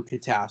absolute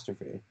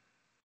catastrophe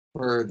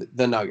for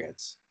the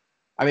Nuggets.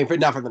 I mean,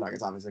 not for the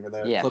Nuggets, obviously.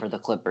 For the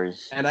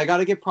Clippers. And I got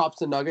to give props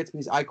to Nuggets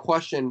because I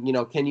question,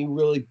 can you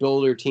really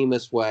build your team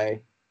this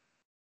way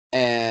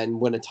and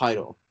win a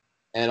title?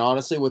 And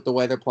honestly, with the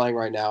way they're playing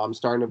right now, I'm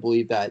starting to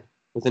believe that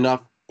with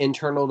enough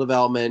internal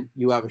development,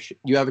 you have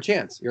a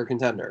chance. You're a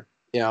contender,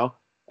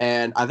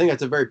 And I think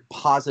that's a very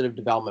positive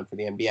development for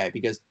the NBA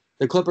because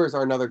the Clippers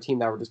are another team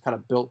that were just kind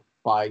of built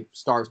by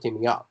stars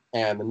teaming up,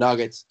 and the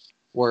Nuggets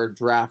were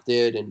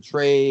drafted in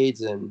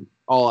trades and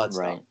all that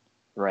stuff.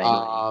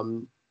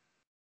 Right.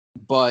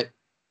 But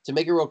to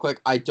make it real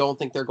quick, I don't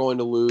think they're going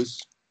to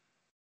lose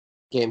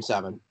Game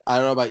 7. I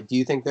don't know about. Do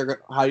you think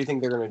how do you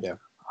think they're going to do?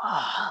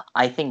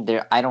 I think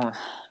they're. I don't.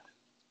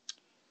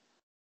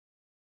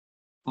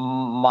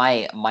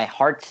 My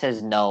heart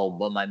says no,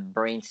 but my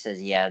brain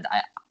says yeah.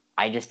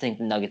 I just think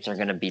the Nuggets are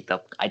going to beat them.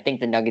 I think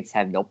the Nuggets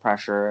have no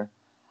pressure.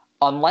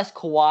 Unless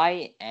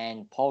Kawhi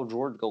and Paul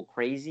George go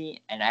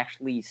crazy and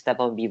actually step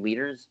up and be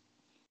leaders,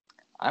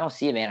 I don't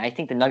see it, man. I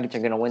think the Nuggets are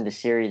going to win the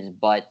series,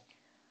 but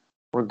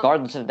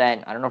regardless of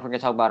that, I don't know if we're going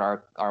to talk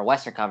about our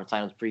Western Conference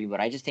Finals preview, but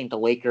I just think the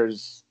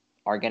Lakers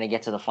are going to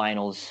get to the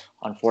finals.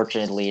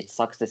 Unfortunately, it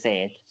sucks to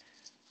say it.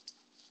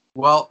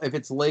 Well, if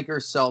it's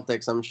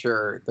Lakers-Celtics, I'm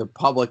sure the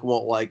public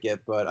won't like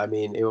it, but, I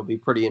mean, it will be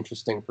pretty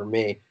interesting for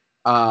me,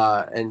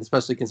 and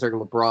especially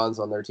considering LeBron's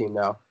on their team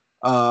now.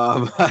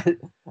 But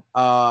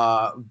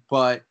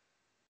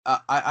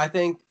I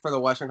think for the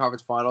Western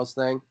Conference Finals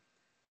thing,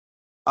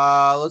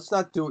 let's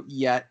not do it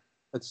yet.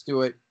 Let's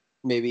do it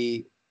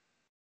maybe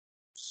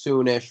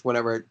soonish,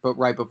 whenever, but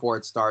right before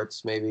it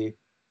starts, maybe.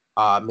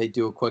 May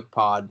do a quick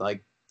pod,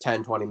 like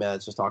 10, 20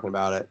 minutes, just talking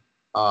about it.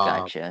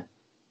 Gotcha.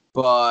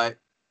 But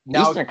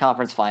now, Eastern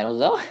Conference Finals,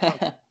 though.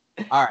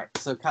 All right,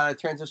 so kind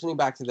of transitioning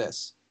back to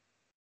this.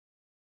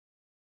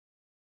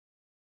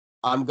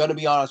 I'm going to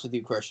be honest with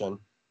you, Kristian.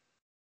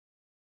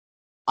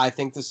 I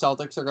think the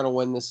Celtics are going to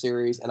win this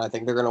series, and I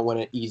think they're going to win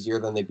it easier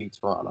than they beat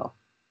Toronto.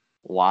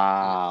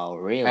 Wow,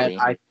 really?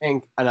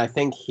 And I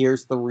think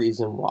here's the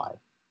reason why.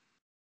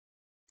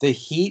 The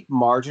Heat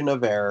margin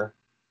of error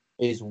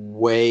is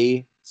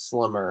way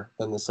slimmer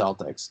than the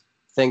Celtics.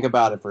 Think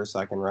about it for a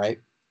second, right?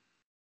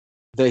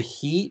 The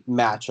Heat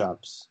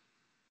matchups,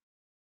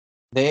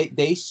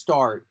 they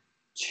start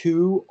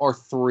 2 or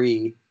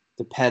 3,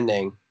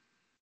 depending,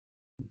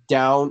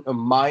 down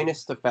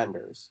minus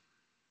defenders.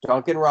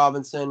 Duncan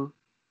Robinson,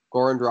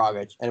 Goran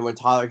Dragic, and when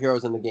Tyler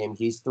Hero's in the game,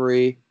 he's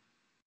 3.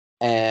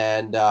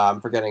 And I'm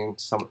forgetting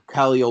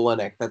Kelly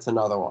Olynyk, that's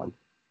another one.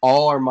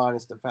 All are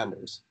minus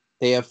defenders.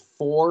 They have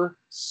 4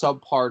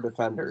 subpar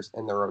defenders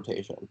in their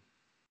rotation.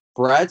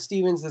 Brad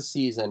Stevens this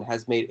season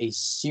has made a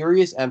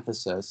serious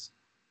emphasis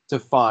to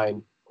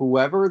find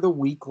whoever the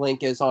weak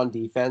link is on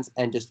defense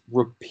and just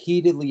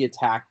repeatedly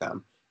attack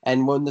them.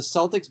 And when the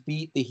Celtics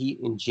beat the Heat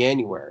in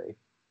January,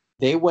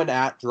 they went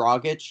at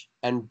Dragic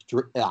and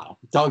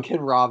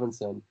Duncan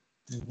Robinson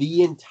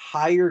the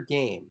entire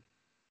game.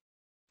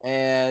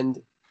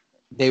 And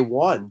they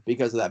won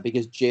because of that,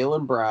 because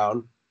Jaylen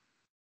Brown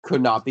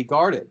could not be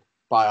guarded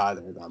by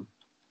either of them.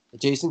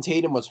 Jason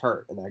Tatum was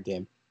hurt in that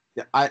game.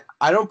 I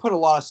don't put a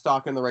lot of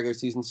stock in the regular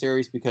season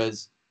series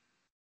because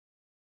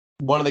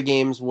one of the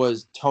games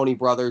was Tony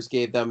Brothers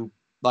gave them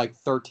like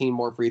 13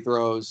 more free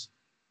throws,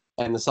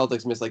 and the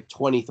Celtics missed like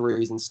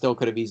 23s and still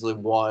could have easily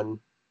won.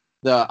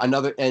 The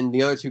other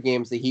 2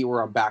 games, the Heat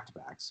were on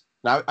back-to-backs.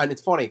 And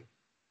it's funny,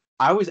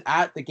 I was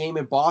at the game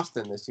in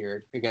Boston this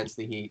year against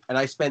the Heat, and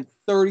I spent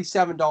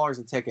 $37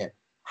 a ticket.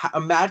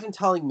 Imagine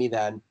telling me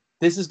then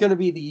this is going to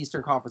be the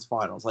Eastern Conference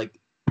Finals. Like,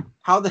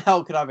 how the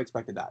hell could I have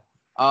expected that?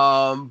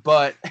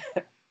 But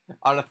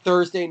on a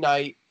Thursday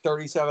night,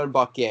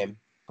 $37 game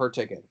per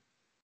ticket.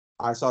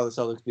 I saw the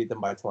Celtics beat them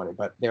by 20,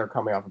 but they're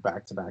coming off a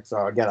back-to-back.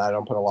 So, again, I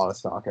don't put a lot of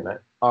stock in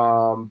it.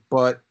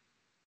 But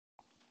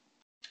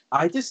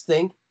I just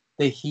think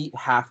the Heat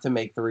have to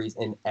make threes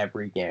in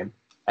every game.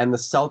 And the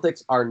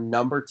Celtics are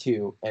number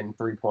 2 in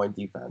three-point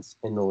defense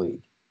in the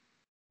league.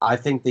 I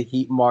think the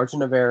Heat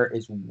margin of error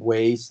is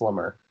way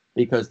slimmer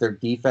because their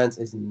defense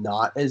is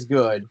not as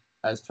good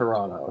as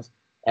Toronto's.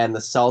 And the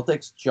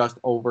Celtics just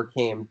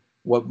overcame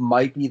what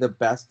might be the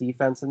best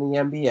defense in the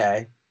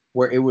NBA,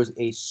 where it was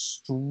a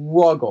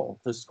struggle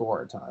to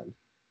score at times.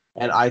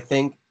 And I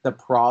think the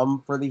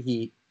problem for the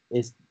Heat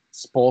is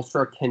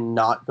Spoelstra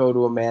cannot go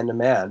to a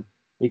man-to-man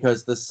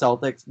because the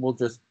Celtics will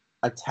just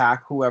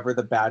attack whoever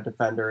the bad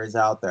defender is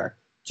out there.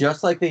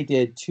 Just like they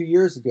did 2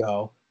 years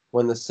ago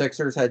when the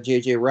Sixers had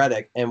J.J.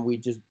 Redick and we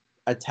just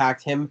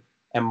attacked him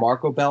and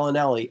Marco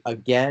Bellinelli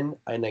again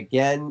and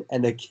again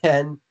and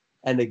again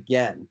and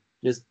again,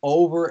 just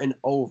over and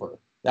over.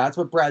 That's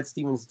what Brad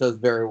Stevens does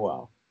very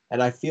well.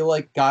 And I feel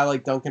like a guy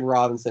like Duncan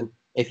Robinson,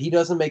 if he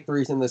doesn't make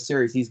threes in this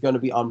series, he's going to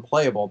be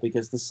unplayable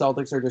because the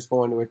Celtics are just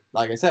going to,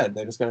 like I said,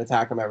 they're just going to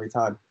attack him every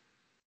time.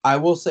 I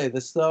will say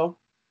this, though.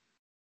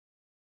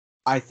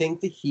 I think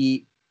the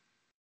Heat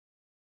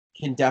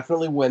can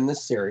definitely win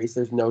this series.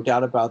 There's no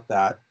doubt about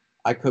that.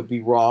 I could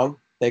be wrong.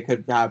 They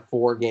could have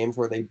 4 games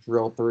where they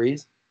drill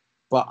threes.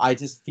 But I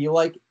just feel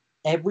like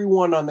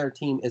everyone on their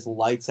team is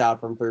lights out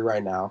from 3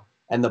 right now.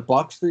 And the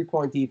Bucks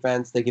three-point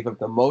defense, they give up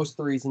the most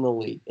threes in the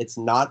league. It's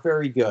not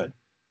very good.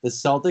 The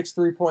Celtics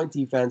three-point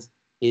defense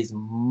is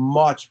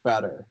much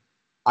better.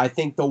 I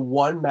think the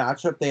one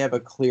matchup they have a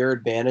clear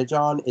advantage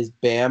on is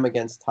Bam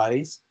against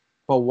Tice.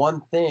 But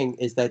one thing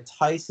is that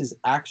Tice has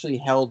actually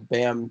held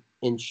Bam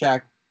in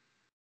check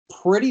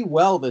pretty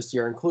well this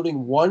year,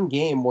 including one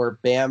game where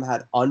Bam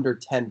had under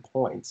 10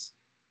 points.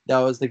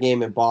 That was the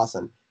game in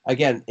Boston.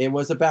 Again, it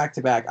was a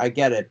back-to-back. I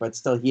get it, but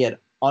still, he had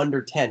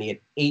under 10. He had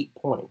 8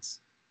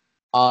 points.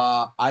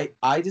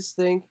 I just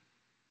think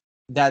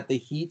that the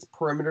Heat's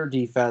perimeter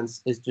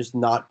defense is just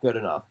not good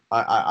enough.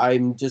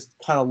 I'm just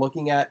kind of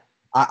looking at.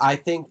 I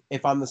think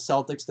if I'm the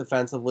Celtics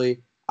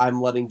defensively, I'm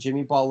letting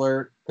Jimmy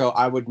Butler go.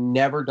 I would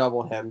never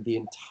double him the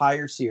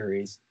entire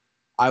series.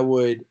 I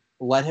would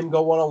let him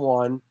go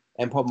one-on-one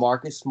and put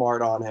Marcus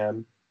Smart on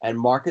him, and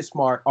Marcus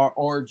Smart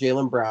or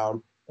Jaylen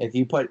Brown. If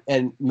you put,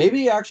 and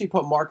maybe you actually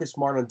put Marcus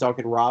Smart on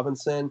Duncan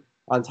Robinson,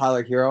 on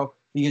Tyler Hero,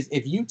 because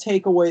if you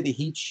take away the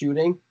Heat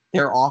shooting,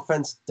 their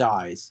offense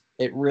dies.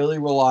 It really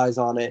relies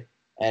on it,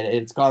 and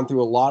it's gone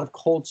through a lot of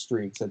cold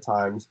streaks at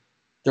times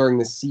during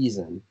the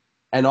season.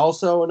 And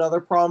also another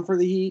problem for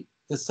the Heat,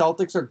 the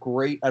Celtics are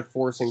great at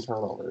forcing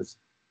turnovers.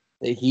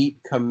 The Heat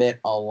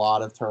commit a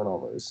lot of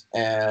turnovers,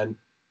 and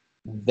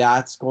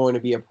that's going to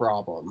be a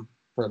problem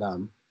for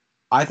them.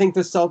 I think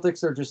the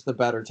Celtics are just the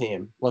better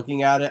team.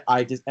 Looking at it,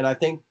 I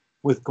think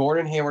with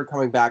Gordon Hayward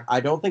coming back,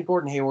 I don't think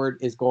Gordon Hayward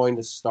is going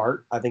to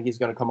start. I think he's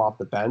going to come off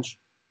the bench.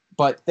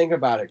 But think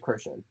about it,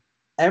 Kristian.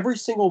 Every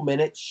single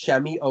minute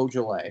Shemi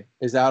Ojale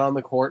is out on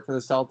the court for the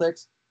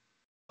Celtics,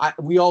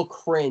 we all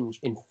cringe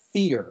in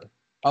fear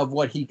of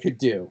what he could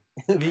do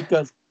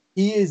because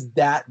he is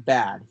that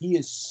bad. He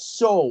is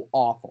so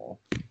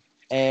awful.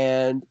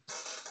 And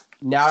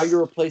now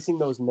you're replacing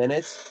those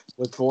minutes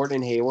with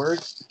Gordon Hayward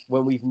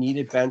when we've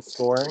needed bench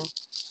scoring.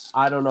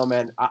 I don't know,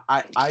 man.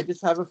 I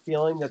just have a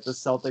feeling that the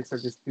Celtics are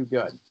just too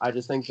good. I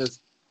just think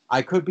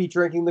I could be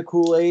drinking the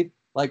Kool-Aid.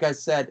 Like I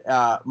said,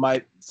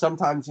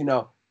 sometimes,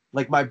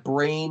 like my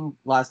brain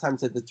last time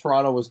said the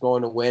Toronto was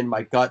going to win.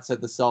 My gut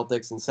said the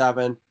Celtics in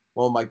 7.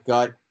 Well,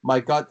 my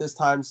gut this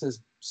time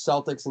says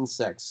Celtics in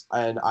 6.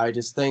 And I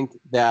just think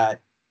that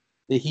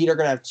the Heat are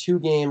going to have 2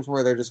 games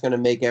where they're just going to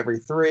make every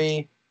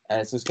 3,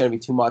 and it's just going to be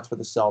too much for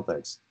the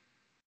Celtics.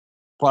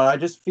 But I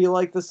just feel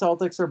like the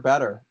Celtics are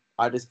better.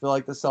 I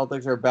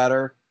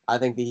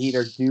think the Heat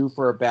are due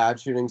for a bad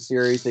shooting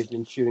series. They've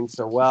been shooting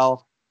so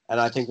well,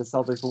 and I think the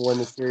Celtics will win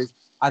the series.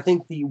 I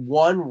think the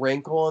one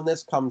wrinkle in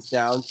this comes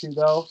down to,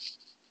 though,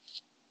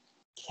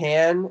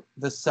 who's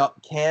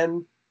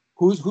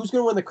going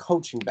to win the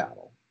coaching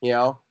battle?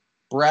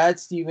 Brad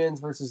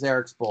Stevens versus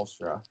Eric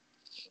Spoelstra.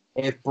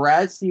 If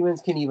Brad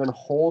Stevens can even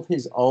hold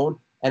his own,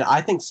 and I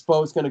think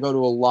Spo's going to go to a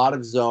lot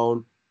of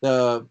zone.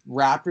 The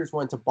Raptors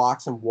went to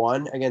box and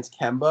 1 against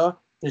Kemba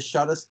to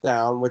shut us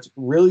down, which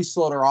really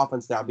slowed our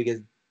offense down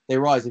because they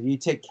realized if you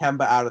take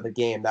Kemba out of the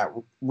game, that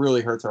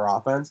really hurts our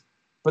offense.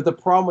 But the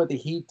problem with the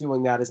Heat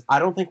doing that is I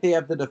don't think they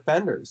have the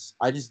defenders.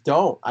 I just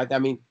don't. I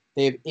mean,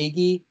 they have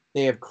Iggy,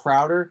 they have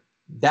Crowder.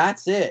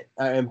 That's it.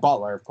 And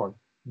Butler, of course.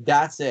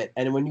 That's it.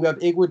 And when you have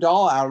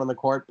Iguodala out on the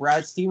court,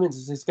 Brad Stevens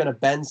is just going to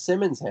Ben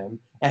Simmons him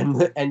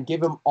and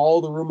give him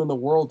all the room in the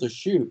world to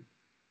shoot.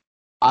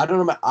 I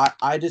don't know.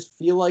 I just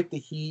feel like the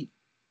Heat,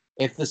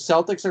 if the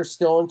Celtics are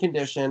still in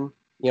condition,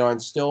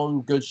 and still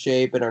in good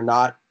shape and are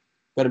not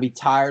going to be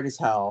tired as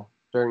hell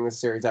during the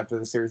series after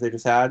the series they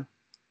just had,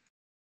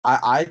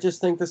 I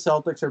just think the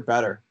Celtics are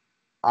better.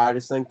 I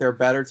just think they're a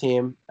better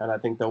team, and I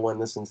think they'll win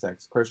this in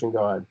 6. Kristian,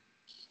 go ahead.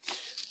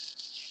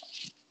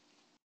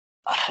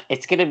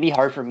 It's gonna be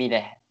hard for me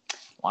to.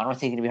 Well, I don't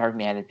think it's gonna be hard for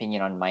me to have an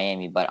opinion on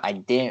Miami, but I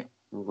didn't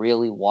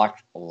really watch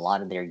a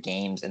lot of their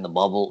games in the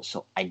bubble,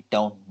 so I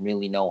don't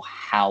really know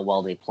how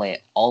well they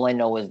play. All I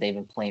know is they've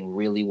been playing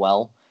really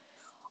well.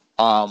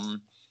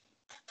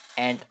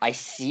 And I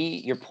see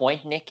your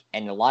point, Nick,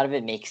 and a lot of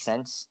it makes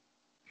sense.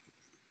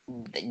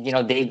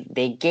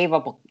 They gave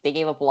up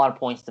a lot of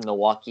points to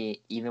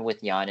Milwaukee, even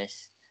with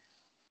Giannis.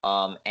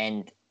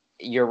 And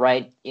you're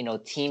right.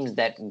 Teams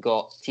that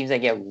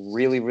get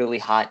really really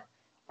hot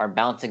are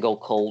bound to go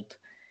cold.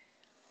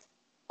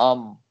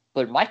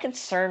 But my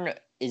concern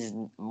is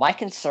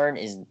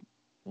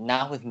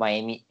not with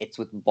Miami; it's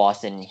with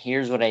Boston. And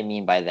here's what I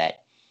mean by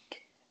that.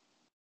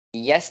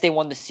 Yes, they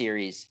won the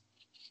series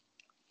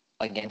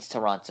against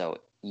Toronto.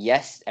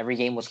 Yes, every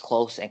game was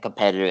close and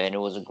competitive, and it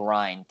was a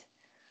grind.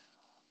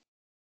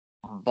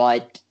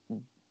 But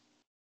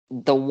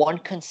the one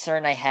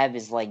concern I have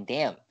is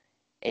damn,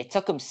 it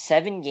took them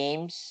 7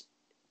 games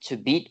to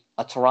beat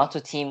a Toronto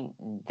team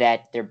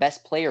that their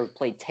best player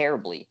played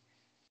terribly.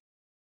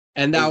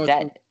 And that was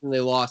when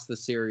they lost the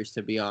series,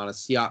 to be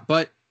honest. Yeah,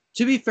 but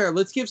to be fair,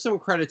 let's give some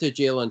credit to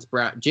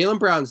Jaylen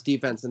Brown's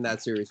defense in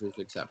that series was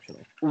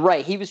exceptional.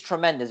 Right, he was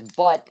tremendous.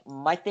 But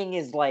my thing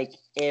is,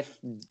 if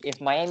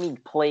Miami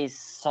plays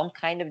some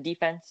kind of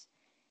defense,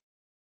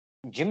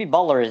 Jimmy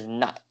Butler is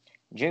not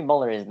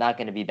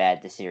going to be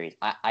bad this series.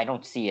 I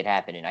don't see it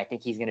happening. I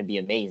think he's going to be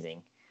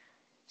amazing.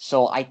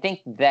 So I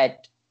think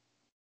that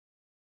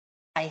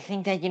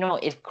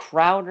if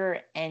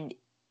Crowder and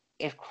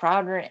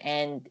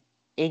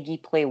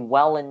Iggy play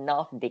well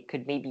enough, they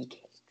could maybe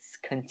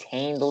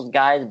contain those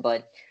guys.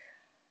 But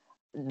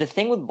the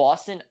thing with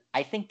Boston,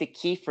 I think the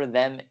key for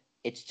them,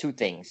 it's 2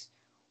 things.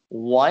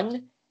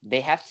 One,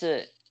 they have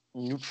to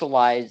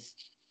neutralize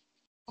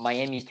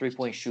Miami's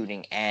 3-point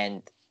shooting,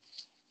 and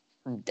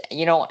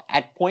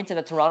at points in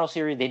the Toronto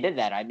series, they did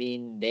that. I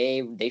mean,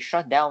 they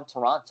shut down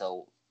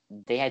Toronto.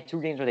 They had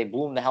 2 games where they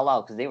blew them the hell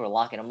out because they were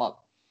locking them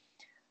up.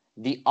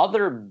 The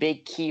other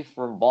big key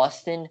for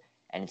Boston,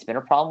 and it's been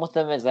a problem with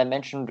them, as I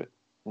mentioned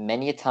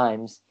many a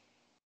times,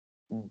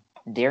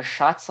 their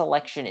shot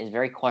selection is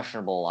very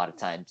questionable a lot of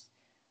times.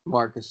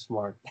 Marcus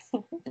Smart.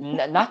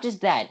 Not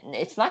just that.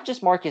 It's not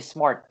just Marcus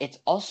Smart. It's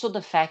also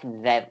the fact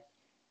that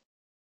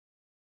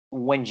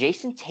when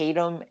Jason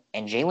Tatum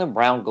and Jaylen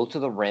Brown go to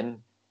the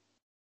rim,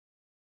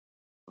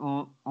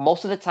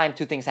 most of the time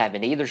 2 things happen.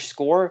 They either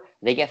score,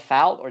 they get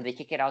fouled, or they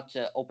kick it out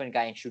to open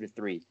guy and shoot a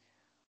 3.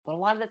 But a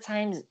lot of the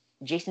times,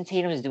 Jason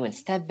Tatum is doing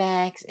step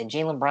backs, and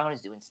Jaylen Brown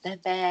is doing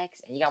step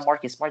backs, and you got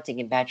Marcus Smart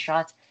taking bad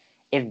shots.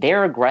 If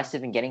they're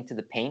aggressive and getting to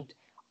the paint,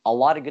 a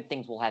lot of good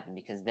things will happen,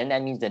 because then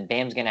that means that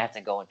Bam's going to have to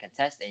go and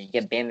contest, and you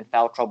get Bam in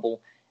foul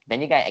trouble. Then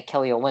you got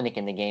Kelly Olynyk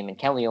in the game, and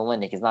Kelly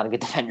Olynyk is not a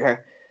good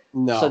defender.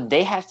 No. So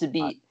they have to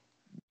be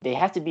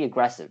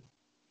aggressive.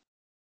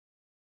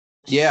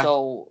 Yeah.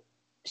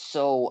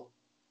 So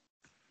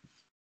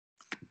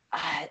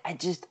I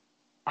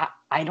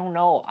don't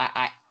know.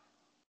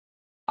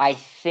 I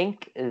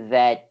think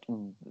that,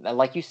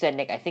 like you said,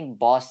 Nick, I think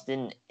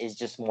Boston is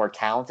just more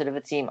talented of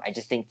a team. I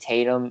just think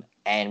Tatum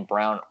and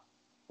Brown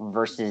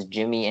versus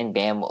Jimmy and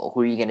Bam,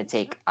 who are you going to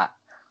take?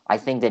 I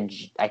think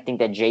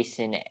that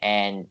Jason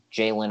and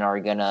Jaylen are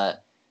going to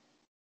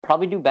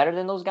probably do better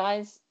than those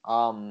guys.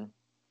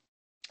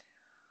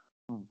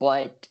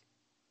 But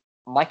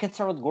my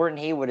concern with Gordon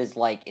Hayward is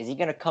is he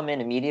going to come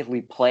in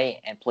immediately play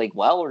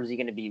well, or is he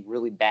going to be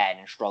really bad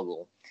and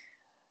struggle?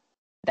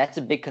 That's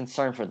a big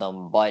concern for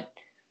them. But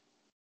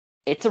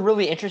it's a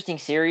really interesting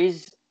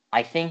series.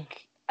 I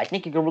think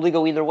it could really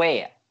go either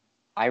way.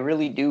 I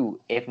really do.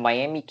 If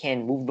Miami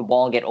can move the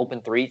ball and get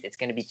open threes, it's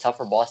going to be tough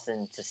for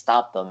Boston to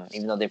stop them,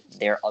 even though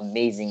they're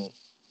amazing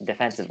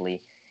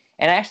defensively.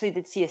 And I actually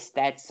did see a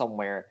stat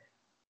somewhere.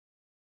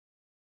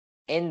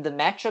 In the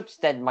matchups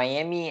that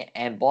Miami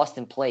and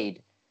Boston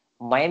played,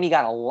 Miami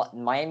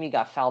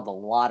got fouled a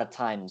lot of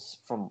times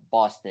from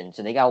Boston,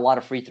 so they got a lot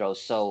of free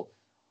throws. So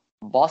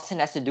Boston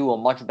has to do a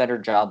much better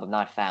job of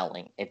not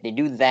fouling. If they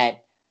do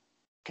that,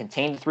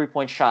 contain the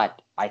 3-point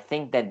shot, I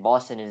think that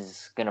Boston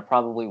is going to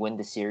probably win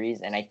the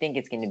series, and I think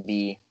it's going to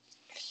be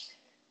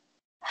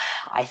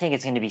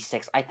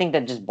 6. I think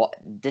that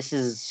this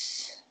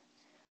is,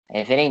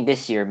 if it ain't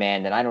this year,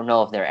 man, then I don't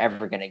know if they're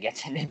ever going to get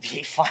to the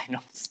NBA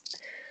Finals.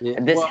 Yeah,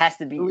 there has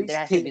to be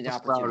the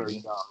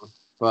opportunity.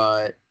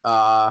 But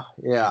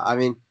yeah, I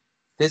mean,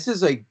 this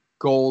is a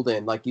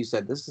golden, like you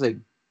said, this is a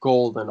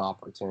golden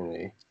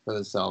opportunity for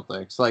the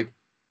Celtics.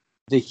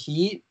 The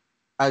Heat,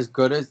 as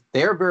good as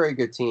they're a very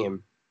good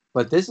team,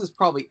 but this is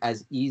probably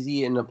as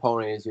easy an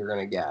opponent as you're going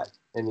to get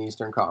in the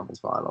Eastern Conference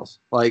Finals.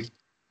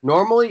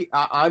 Normally,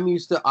 I'm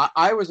used to.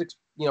 I was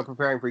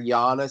preparing for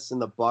Giannis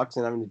and the Bucks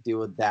and having to deal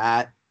with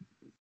that.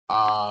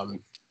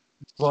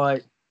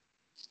 But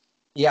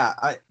yeah,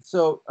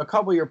 so a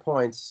couple of your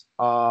points.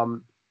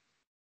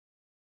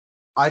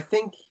 I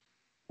think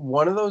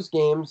one of those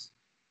games,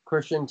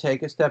 Kristian,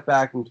 take a step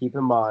back and keep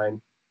in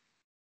mind,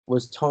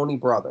 was Tony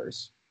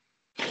Brothers.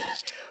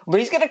 But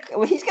he's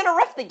gonna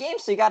ref the game,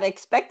 so you gotta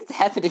expect it to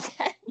happen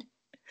again.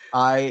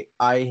 I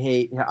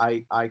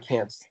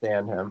can't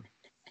stand him.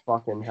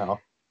 Fucking hell.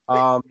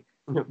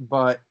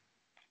 But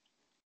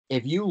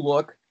if you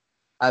look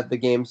at the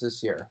games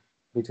this year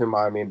between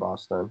Miami and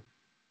Boston,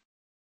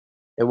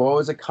 and what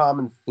was a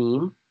common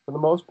theme for the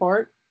most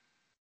part,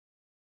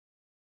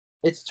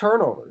 it's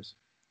turnovers.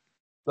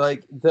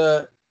 Like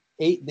the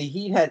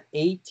Heat had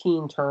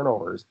 18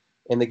 turnovers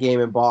in the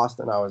game in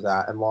Boston I was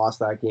at and lost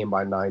that game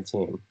by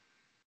 19.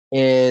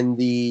 In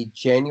the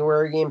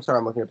January game, sorry,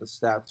 I'm looking at the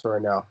stats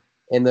right now.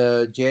 In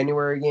the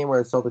January game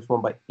where the Celtics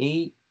won by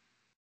 8,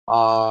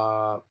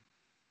 let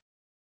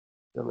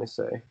me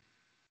see.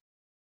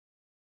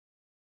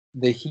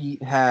 The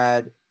Heat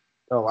had,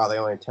 oh wow, they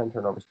only had 10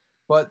 turnovers,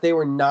 but they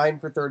were 9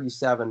 for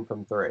 37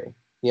 from 3.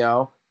 You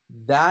know,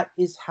 that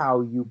is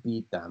how you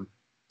beat them.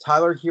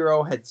 Tyler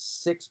Hero had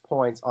 6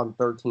 points on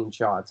 13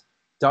 shots.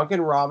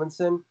 Duncan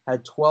Robinson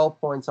had 12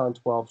 points on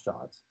 12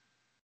 shots.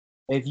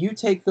 If you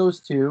take those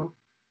two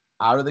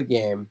out of the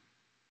game,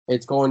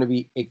 it's going to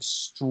be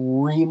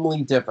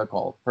extremely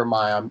difficult for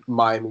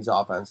Miami's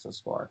offense to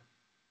score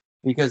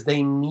because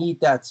they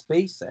need that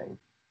spacing.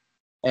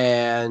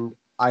 And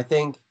I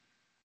think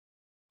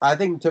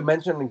to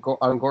mention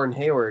on Gordon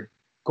Hayward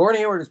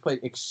has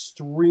played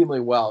extremely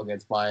well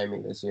against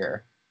Miami this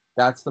year.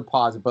 That's the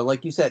positive. But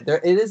like you said,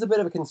 it is a bit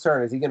of a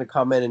concern. Is he going to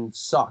come in and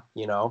suck,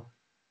 you know?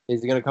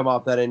 Is he going to come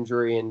off that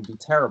injury and be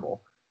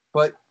terrible?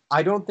 But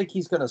I don't think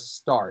he's going to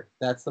start.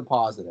 That's the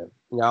positive,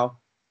 you know?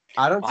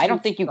 I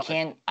don't think you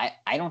can.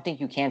 I don't think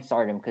you can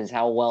start him because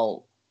how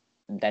well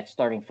that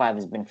starting five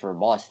has been for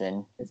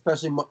Boston,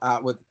 especially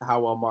with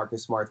how well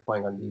Marcus Smart's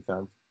playing on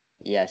defense.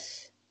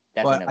 Yes,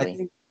 definitely. But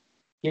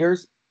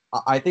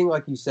I think,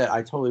 like you said,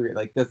 I totally agree.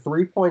 Like the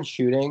 3-point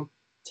shooting,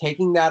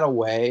 taking that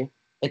away,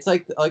 it's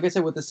like I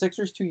said with the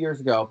Sixers 2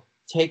 years ago,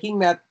 taking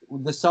that.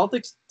 The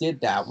Celtics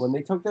did that when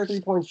they took their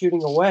 3-point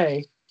shooting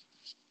away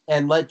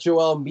and let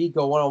Joel Embiid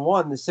go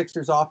 1-on-1. The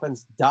Sixers'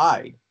 offense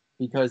died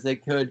because they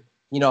could.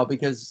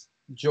 Because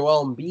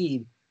Joel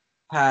Embiid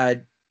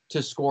had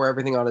to score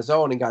everything on his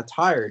own and got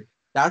tired.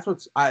 That's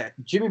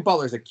Jimmy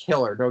Butler's a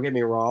killer, don't get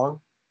me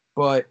wrong.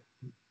 But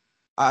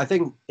I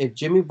think if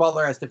Jimmy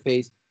Butler has to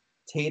face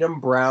Tatum,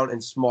 Brown,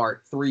 and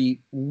Smart,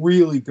 3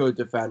 really good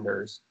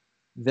defenders,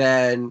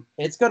 then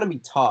it's going to be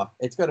tough.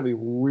 It's going to be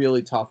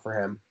really tough for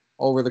him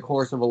over the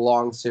course of a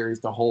long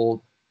series to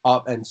hold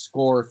up and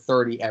score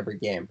 30 every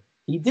game.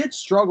 He did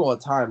struggle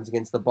at times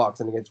against the Bucks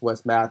and against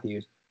Wes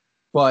Matthews,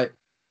 but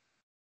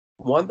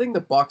one thing the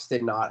Bucks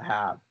did not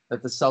have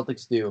that the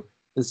Celtics do,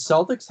 the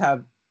Celtics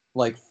have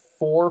like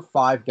 4 or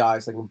 5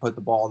 guys that can put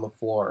the ball on the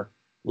floor,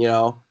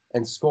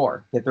 and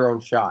score, hit their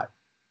own shot.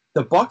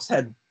 The Bucks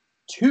had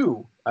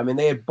 2.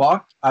 They had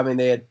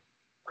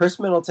Chris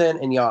Middleton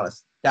and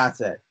Giannis.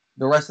 That's it.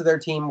 The rest of their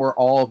team were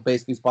all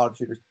basically spot-up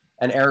shooters.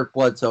 And Eric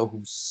Bledsoe,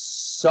 who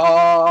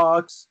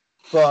sucks,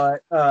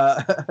 but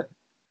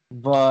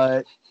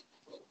I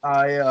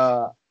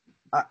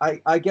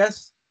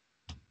guess.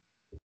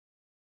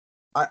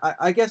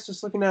 I guess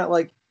just looking at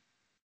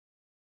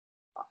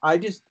I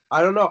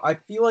don't know. I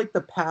feel like the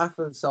path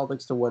for the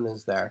Celtics to win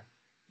is there.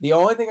 The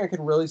only thing I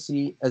can really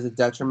see as a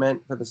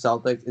detriment for the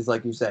Celtics is,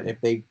 like you said, if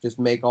they just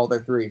make all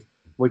their threes,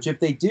 which if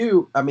they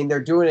do,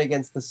 they're doing it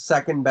against the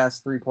second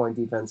best 3-point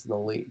defense in the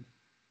league.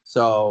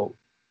 So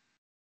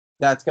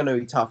that's going to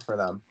be tough for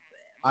them.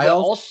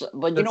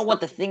 But you know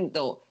what the thing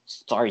though?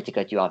 Sorry to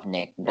cut you off,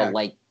 Nick. But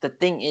the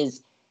thing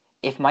is,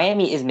 if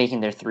Miami is making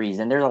their threes,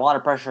 and there's a lot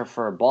of pressure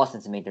for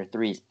Boston to make their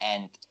threes,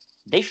 and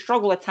they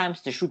struggle at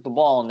times to shoot the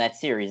ball in that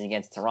series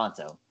against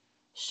Toronto.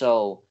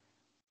 So,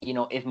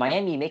 if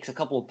Miami makes a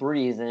couple of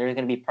threes, then there's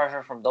going to be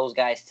pressure from those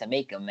guys to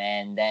make them,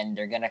 and then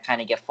they're going to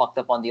kind of get fucked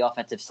up on the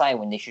offensive side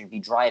when they should be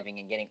driving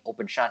and getting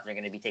open shots. They're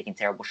going to be taking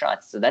terrible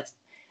shots. So that's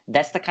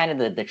the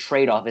kind of the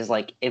trade-off is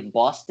if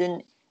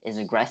Boston is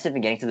aggressive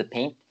and getting to the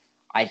paint,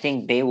 I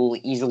think they will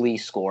easily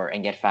score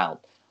and get fouled.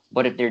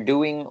 But if they're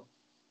doing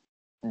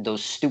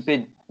those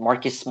stupid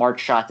Marcus Smart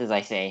shots, as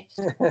I say,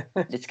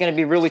 it's going to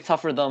be really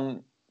tough for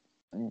them.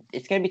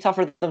 It's going to be tough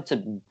for them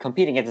to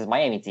compete against this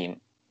Miami team.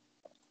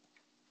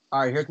 All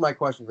right, here's my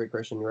question for you,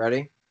 Kristian. You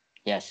ready?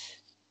 Yes.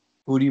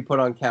 Who do you put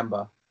on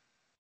Kemba?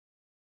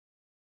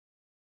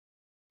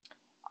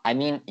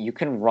 You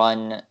could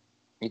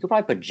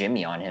probably put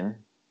Jimmy on him.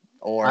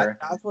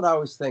 That's what I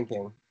was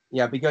thinking.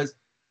 Yeah, because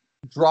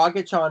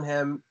Dragic on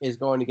him is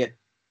going to get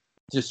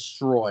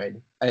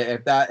destroyed.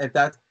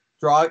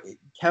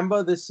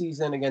 Kemba this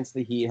season against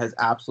the Heat has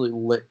absolutely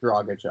lit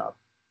Dragic up.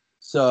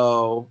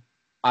 So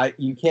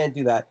you can't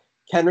do that.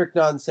 Kendrick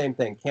Nunn, same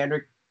thing.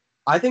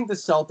 I think the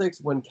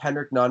Celtics, when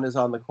Kendrick Nunn is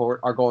on the court,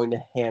 are going to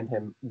hand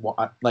him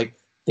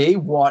they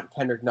want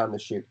Kendrick Nunn to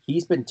shoot.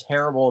 He's been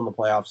terrible in the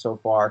playoffs so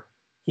far.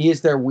 He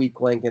is their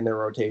weak link in their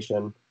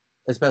rotation,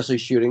 especially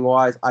shooting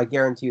wise. I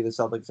guarantee you the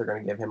Celtics are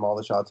going to give him all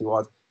the shots he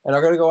wants and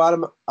are going to go at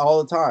him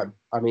all the time.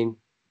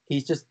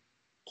 He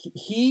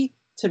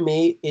to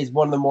me is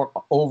one of the more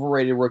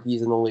overrated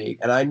rookies in the league.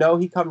 And I know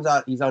he comes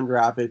out, he's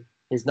undrafted,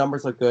 his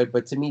numbers look good,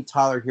 but to me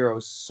Tyler Hero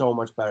is so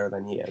much better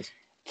than he is.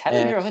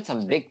 Tyler Hero hit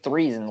some big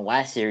threes in the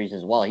last series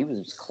as well. He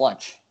was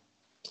clutch.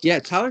 Yeah,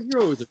 Tyler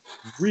Hero is a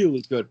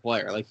really good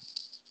player, like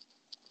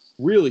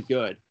really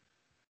good.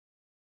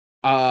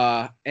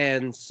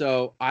 And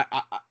so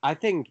I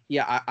think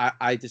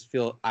I just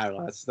feel I don't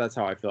know, that's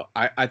how I feel.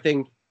 I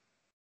think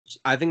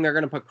they're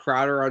gonna put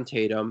Crowder on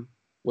Tatum,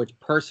 which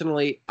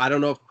personally I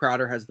don't know if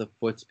Crowder has the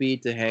foot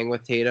speed to hang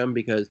with Tatum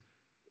because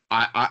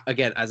I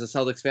again as a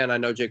Celtics fan I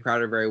know Jay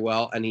Crowder very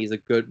well and he's a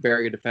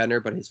very good defender,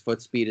 but his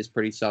foot speed is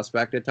pretty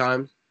suspect at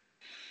times.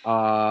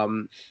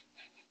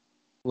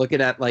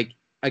 Looking at like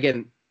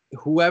again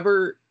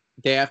whoever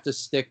they have to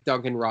stick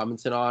Duncan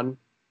Robinson on,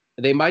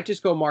 they might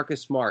just go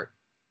Marcus Smart.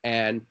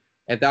 And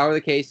if that were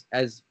the case,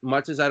 as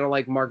much as I don't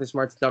like Marcus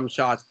Smart's dumb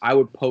shots, I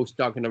would post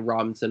Duncan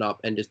Robinson up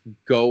and just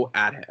go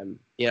at him,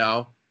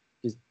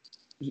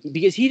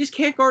 because he just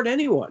can't guard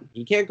anyone.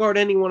 He can't guard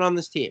anyone on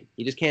this team.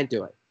 He just can't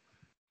do it.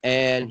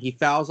 And he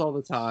fouls all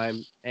the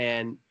time,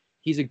 and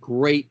he's a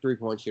great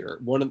three-point shooter,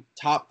 one of the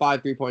top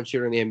 5 three-point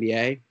shooter in the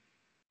NBA.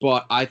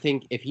 But I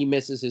think if he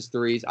misses his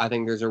threes, I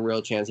think there's a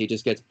real chance he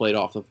just gets played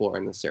off the floor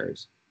in this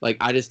series.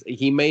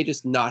 He may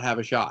just not have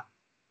a shot.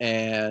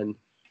 And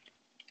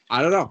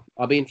I don't know.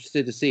 I'll be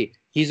interested to see.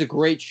 He's a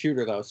great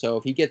shooter, though. So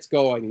if he gets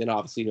going, then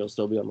obviously he'll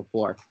still be on the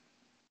floor.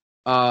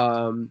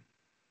 I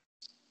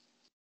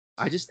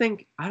just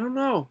think, I don't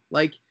know.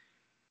 Like,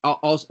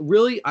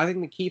 really, I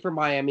think the key for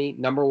Miami,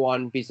 number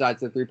one,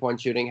 besides the three-point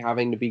shooting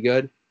having to be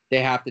good,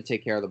 they have to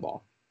take care of the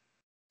ball.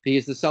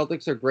 Because the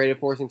Celtics are great at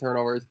forcing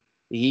turnovers.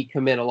 The Heat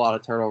commit a lot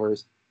of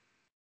turnovers.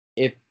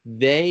 If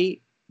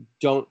they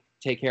don't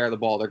take care of the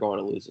ball, they're going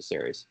to lose the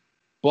series.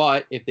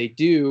 But if they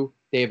do,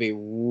 they have a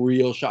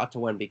real shot to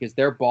win because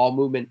their ball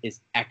movement is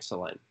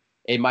excellent.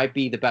 It might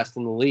be the best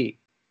in the league.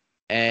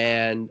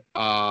 And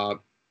I'll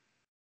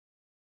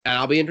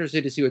be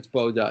interested to see what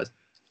Spo does.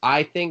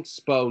 I think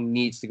Spo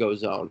needs to go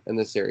zone in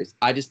this series.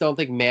 I just don't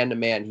think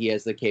man-to-man he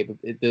has the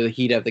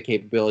Heat have the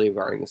capability of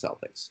guarding the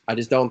Celtics. I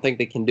just don't think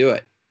they can do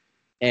it.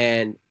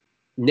 And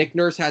Nick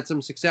Nurse had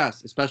some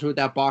success, especially with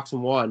that box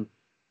and one.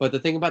 But the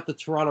thing about the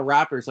Toronto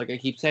Raptors, like I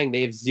keep saying,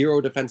 they have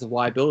zero defensive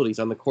liabilities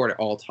on the court at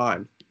all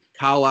times.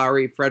 Kyle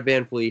Lowry, Fred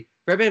VanVleet.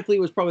 Fred VanVleet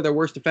was probably their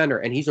worst defender,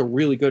 and he's a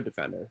really good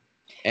defender.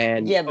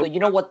 And yeah, but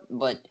you know what?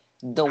 But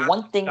the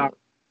one thing,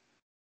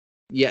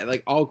 yeah,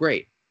 like all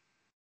great.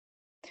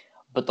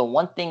 But the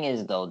one thing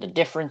is though, the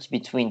difference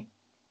between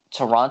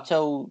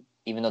Toronto,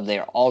 even though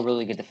they're all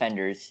really good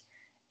defenders,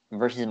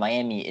 versus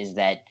Miami is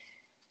that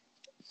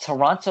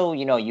Toronto,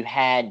 you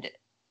had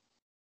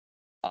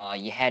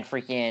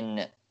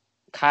freaking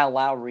Kyle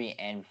Lowry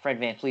and Fred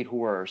VanVleet who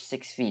were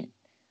 6 feet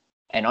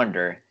and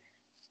under.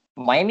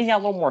 Miami's got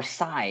a little more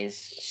size,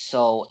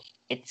 so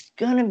it's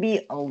gonna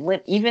be a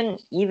little even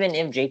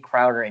if Jay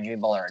Crowder and Jimmy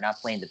Butler are not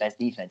playing the best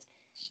defense,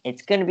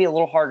 it's gonna be a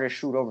little harder to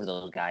shoot over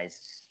those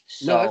guys.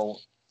 So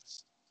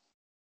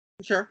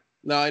sure.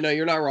 No, I know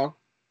you're not wrong.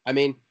 I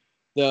mean,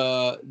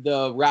 the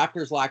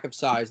Raptors' lack of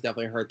size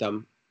definitely hurt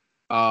them.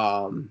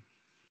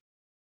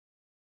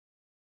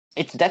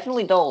 It's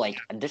definitely though like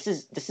this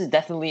is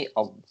definitely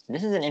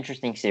this is an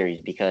interesting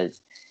series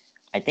because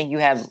I think you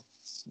have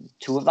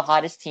two of the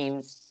hottest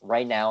teams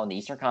right now in the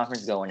Eastern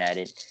Conference going at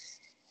it.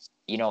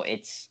 You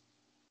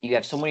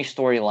have so many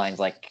storylines,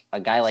 like a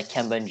guy like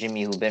Kemba and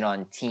Jimmy who've been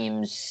on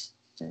teams,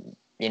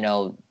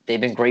 they've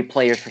been great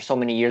players for so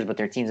many years, but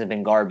their teams have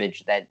been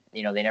garbage that,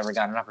 they never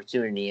got an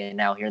opportunity. And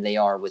now here they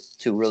are with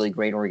two really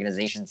great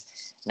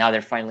organizations. Now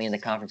they're finally in the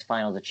conference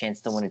finals, a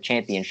chance to win a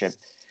championship.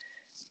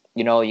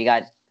 You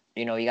got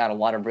a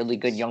lot of really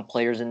good young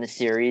players in the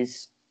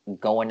series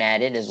going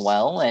at it as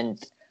well.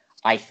 And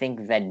I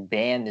think that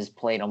Bam is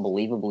played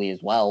unbelievably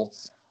as well.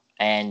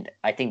 And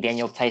I think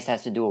Daniel Tice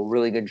has to do a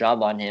really good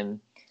job on him.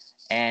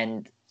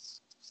 And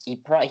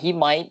he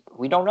might.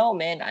 We don't know,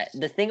 man.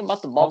 The thing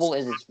about the bubble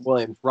is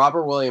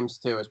Robert Williams,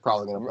 too, is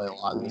probably going to play a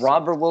lot in this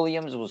Robert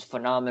Williams was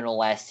phenomenal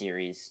last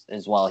series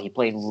as well. He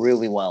played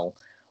really well.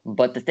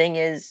 But the thing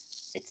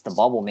is, it's the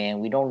bubble, man.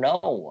 We don't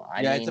know.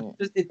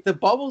 The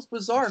bubble's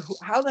bizarre.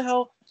 How the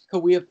hell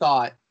could we have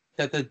thought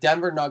that the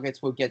Denver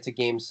Nuggets would get to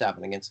Game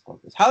 7 against the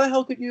Clippers? How the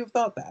hell could you have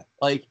thought that?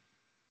 Like,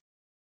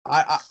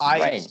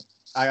 I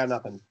got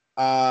nothing.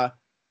 And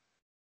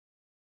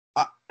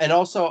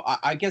also,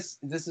 I guess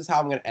this is how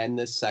I'm going to end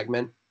this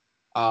segment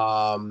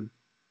about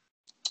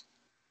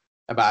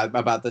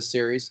this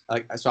series.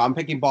 So I'm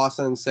picking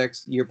Boston in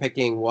 6. You're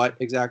picking what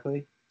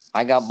exactly?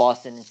 I got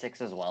Boston in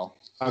 6 as well.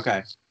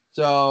 Okay.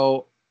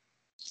 So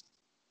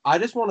I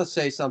just want to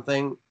say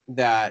something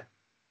that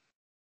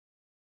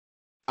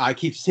I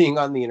keep seeing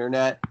on the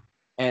internet,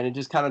 and it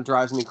just kind of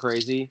drives me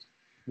crazy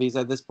because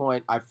at this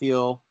point I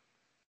feel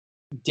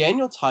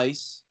Daniel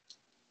Tice,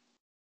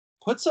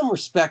 put some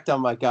respect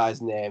on my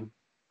guy's name.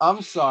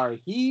 I'm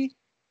sorry. He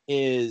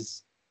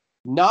is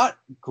not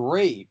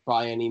great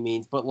by any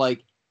means, but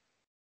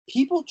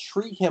people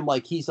treat him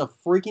like he's a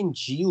freaking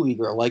G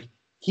leaguer. Like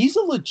he's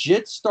a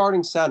legit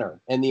starting center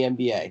in the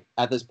NBA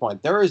at this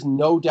point. There is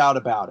no doubt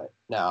about it.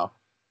 Now,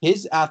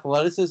 his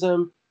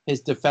athleticism,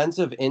 his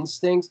defensive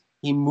instincts,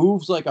 he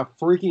moves like a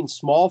freaking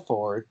small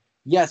forward.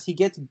 Yes, he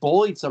gets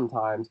bullied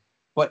sometimes,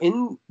 but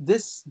in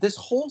this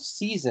whole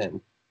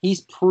season,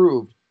 he's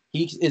proved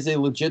he is a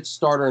legit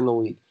starter in the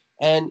league.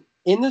 And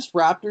in this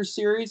Raptors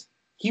series,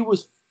 he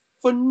was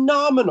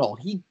phenomenal.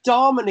 He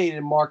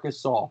dominated Marcus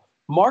Saul.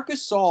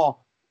 Marcus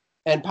Saul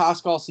and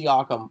Pascal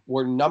Siakam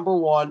were number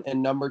one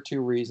and number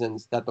two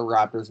reasons that the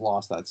Raptors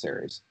lost that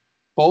series.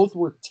 Both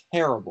were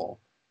terrible,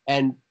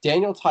 and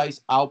Daniel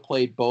Tice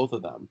outplayed both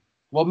of them.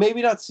 Well,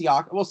 maybe not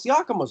Siakam. Well,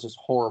 Siakam was just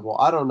horrible.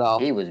 I don't know.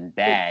 He was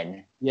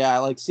bad. Yeah,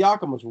 like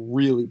Siakam was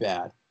really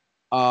bad.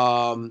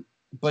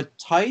 But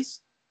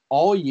Tice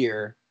all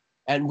year,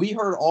 and we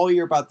heard all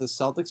year about the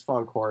Celtics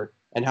front court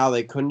and how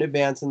they couldn't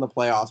advance in the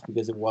playoffs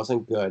because it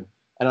wasn't good.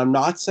 And I'm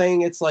not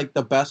saying it's like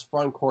the best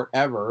front court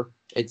ever.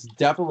 It's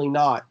definitely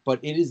not, but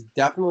it is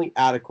definitely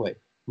adequate.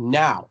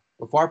 Now,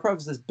 before I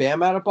preface this,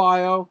 Bam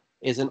Adebayo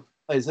is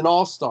an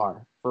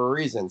all-star for a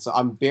reason. So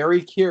I'm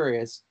very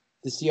curious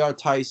to see how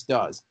Tice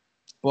does.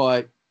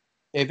 But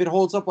if it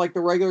holds up like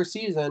the regular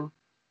season,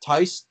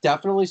 Tice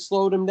definitely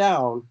slowed him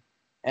down,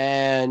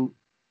 and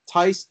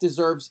Tice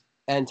deserves,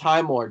 and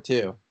Time Lord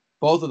too.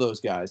 Both of those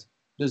guys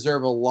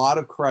deserve a lot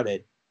of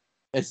credit.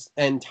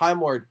 And Time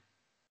Lord,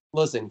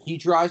 listen, he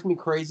drives me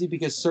crazy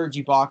because Serge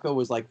Ibaka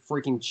was like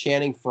freaking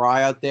chanting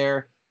Fry out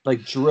there,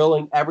 like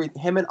drilling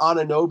him and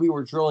Anunoby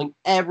were drilling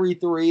every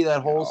three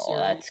that whole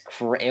series.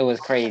 It was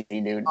crazy,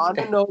 dude.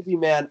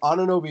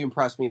 Anunoby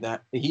impressed me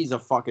that he's a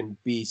fucking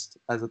beast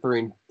as a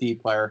 3-and-D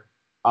player.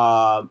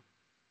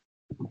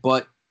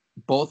 But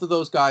both of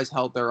those guys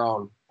held their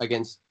own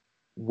against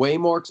way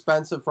more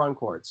expensive front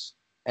courts.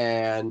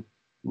 And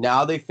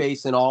now they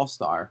face an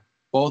all-star,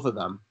 both of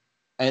them,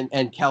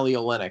 and Kelly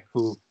Olynyk,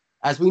 who,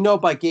 as we know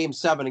by Game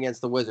 7 against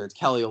the Wizards,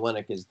 Kelly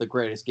Olynyk is the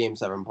greatest Game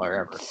 7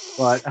 player ever.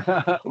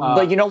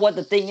 But you know what?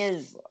 The thing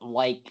is,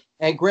 like...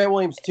 And Grant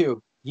Williams,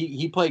 too.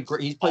 He played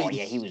great. He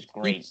was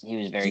great. He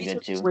was very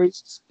good, too. He's a great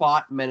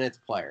spot minutes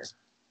player.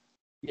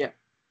 Yeah,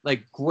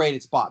 like, great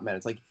at spot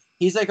minutes. Like,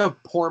 he's like a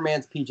poor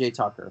man's PJ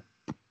Tucker.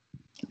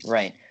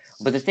 Right.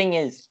 But the thing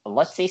is,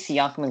 let's say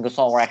Siakam and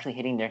Gasol were actually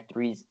hitting their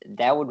threes.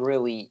 That would have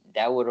really,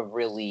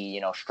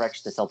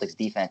 stretched the Celtics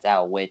defense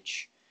out,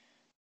 which,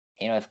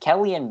 if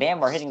Kelly and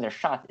Bam are hitting their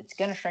shots, it's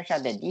going to stretch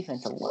out that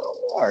defense a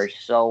little more.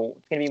 So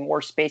it's going to be more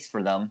space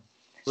for them.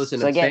 Listen,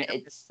 so if Bam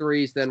hits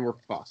threes, then we're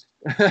fucked.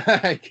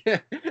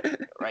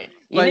 Right.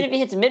 Even if he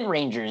hits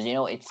mid-rangers,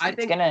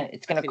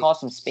 it's gonna cause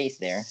some space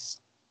there.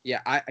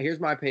 Yeah, here's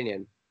my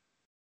opinion.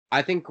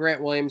 I think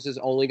Grant Williams is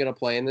only going to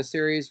play in this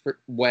series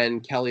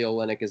when Kelly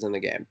Olynyk is in the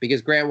game,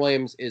 because Grant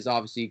Williams is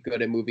obviously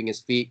good at moving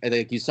his feet. I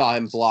think you saw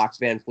him block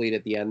Van Fleet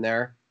at the end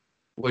there,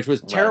 which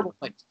was terrible.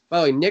 Right. By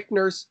the way, Nick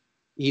Nurse,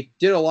 he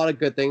did a lot of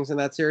good things in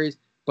that series,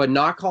 but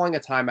not calling a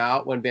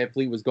timeout when Van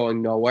Fleet was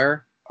going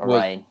nowhere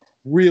was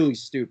really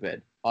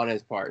stupid on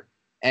his part.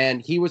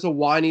 And he was a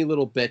whiny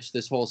little bitch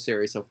this whole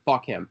series, so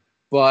fuck him.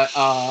 But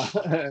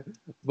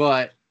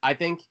but I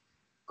think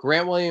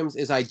Grant Williams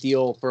is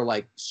ideal for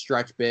like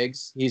stretch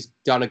bigs. He's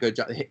done a good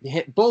job.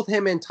 Both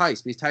him and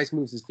Tice, because Tice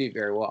moves his feet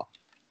very well.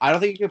 I don't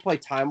think you can play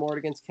Time Lord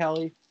against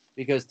Kelly,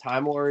 because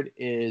Time Lord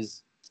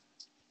is,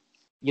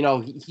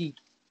 he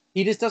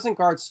just doesn't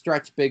guard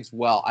stretch bigs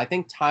well. I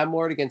think Time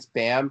Lord against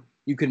Bam,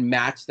 you can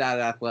match that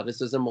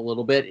athleticism a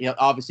little bit.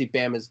 Obviously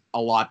Bam is a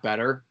lot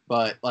better,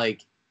 but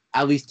like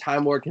at least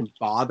Time Lord can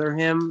bother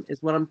him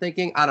is what I'm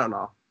thinking. I don't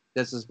know.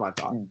 This is my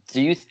thought.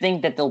 Do you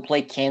think that they'll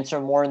play Cancer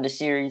more in the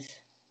series?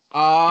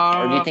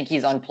 Or do you think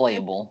he's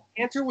unplayable?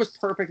 Cancer was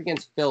perfect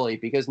against Philly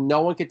because no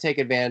one could take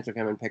advantage of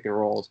him in pick and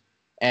rolls,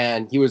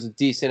 and he was a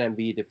decent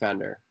MV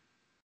defender.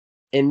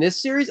 In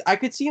this series, I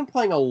could see him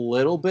playing a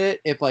little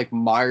bit if like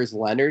Myers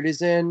Leonard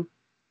is in.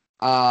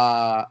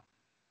 I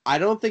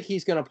don't think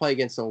he's going to play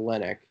against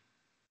Olynyk.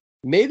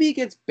 Maybe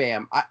against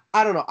Bam.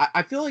 I don't know.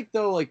 I feel like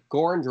though like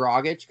Goran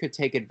Dragic could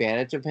take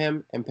advantage of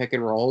him in pick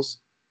and rolls.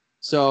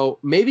 So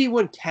maybe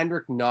when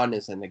Kendrick Nunn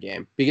is in the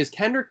game, because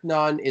Kendrick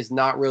Nunn is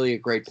not really a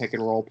great pick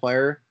and roll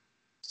player.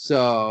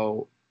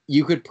 So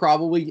you could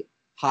probably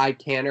hide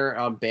Canner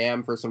on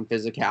Bam for some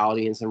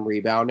physicality and some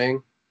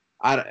rebounding.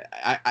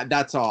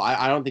 That's all.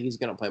 I don't think he's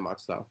going to play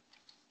much, though.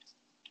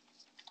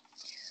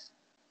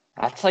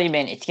 I'll tell you,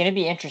 man, it's going to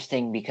be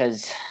interesting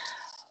because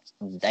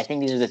I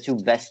think these are the two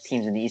best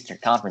teams in the Eastern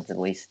Conference, at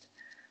least.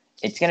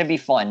 It's going to be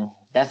fun.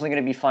 Definitely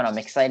going to be fun. I'm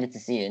excited to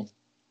see it.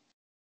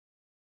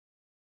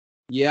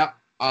 Yeah.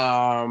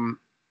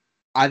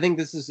 I think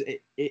this is,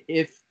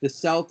 if the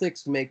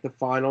Celtics make the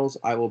finals,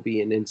 I will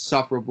be an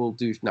insufferable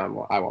douche.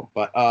 No, I won't.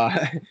 But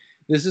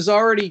this is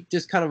already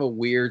just kind of a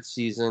weird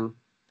season.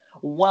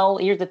 Well,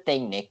 here's the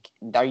thing, Nick.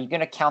 Are you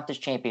going to count this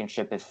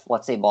championship if,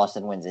 let's say,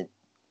 Boston wins it?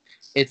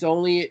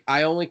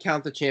 I only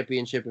count the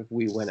championship if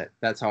we win it.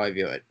 That's how I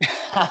view it.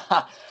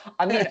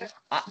 I mean,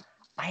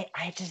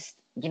 I just,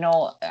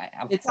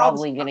 I'm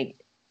probably going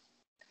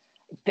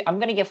to, I'm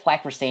going to get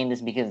flack for saying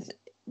this because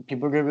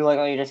people are going to be like,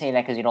 oh, you're just saying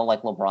that because you don't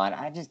like LeBron.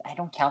 I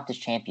don't count this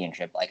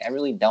championship. Like, I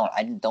really don't.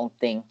 I just don't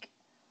think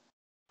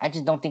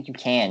you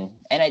can.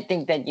 And I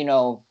think that,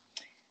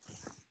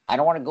 I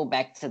don't want to go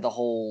back to the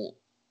whole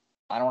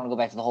I don't want to go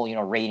back to the whole,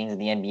 ratings of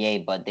the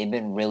NBA, but they've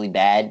been really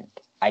bad.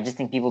 I just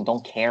think people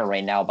don't care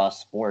right now about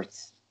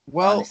sports,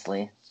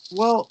 honestly.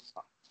 Well,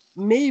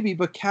 maybe,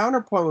 but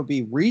counterpoint would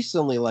be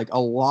recently, like a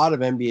lot of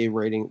NBA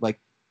rating, like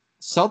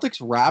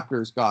Celtics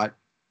Raptors got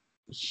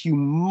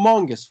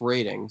humongous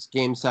ratings.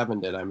 Game 7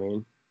 did, I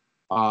mean.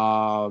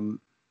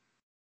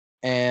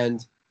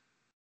 And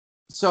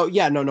so,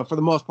 yeah, no, for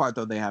the most part,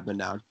 though, they have been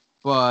down.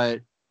 But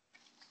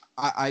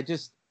I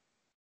just,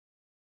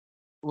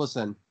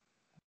 listen,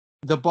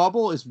 the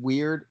bubble is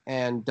weird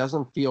and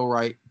doesn't feel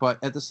right,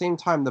 but at the same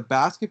time, the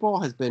basketball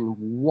has been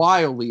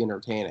wildly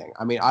entertaining.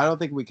 I mean, I don't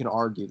think we can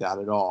argue that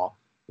at all.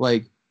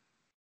 Like,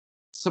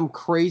 some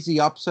crazy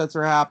upsets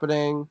are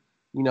happening.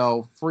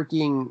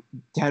 Freaking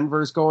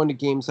Denver's going to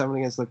Game 7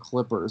 against the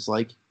Clippers.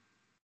 Like,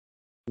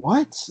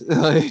 what?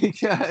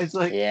 It's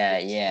like,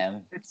 yeah.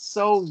 It's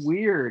so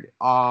weird.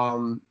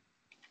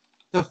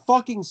 The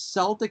fucking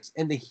Celtics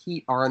and the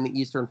Heat are in the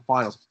Eastern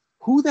Finals.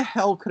 Who the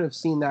hell could have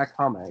seen that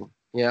coming?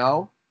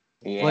 Yeah,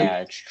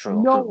 it's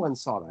true. No one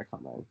saw that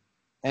coming.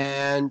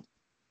 And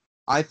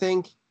I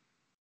don't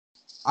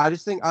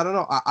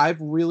know.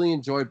 I've really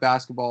enjoyed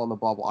basketball in the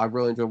bubble. I've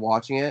really enjoyed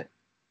watching it.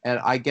 And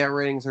I get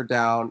ratings are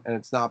down, and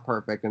it's not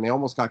perfect. And they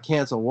almost got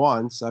canceled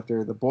once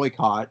after the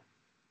boycott.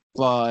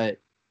 But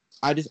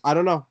I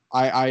don't know.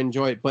 I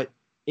enjoy it. But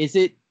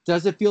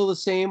does it feel the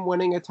same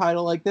winning a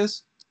title like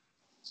this?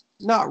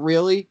 Not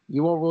really.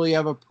 You won't really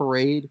have a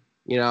parade.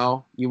 You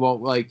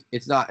won't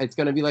it's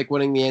going to be like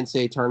winning the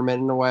NCAA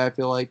tournament in a way, I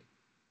feel like.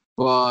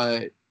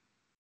 But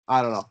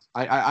I don't know.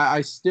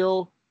 I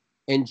still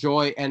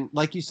enjoy, and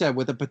like you said,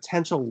 with a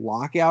potential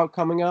lockout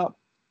coming up,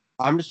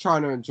 I'm just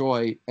trying to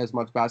enjoy as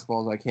much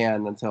basketball as I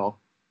can until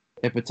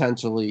it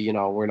potentially,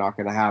 we're not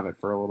going to have it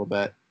for a little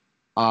bit.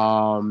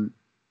 But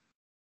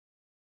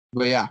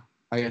yeah,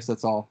 I guess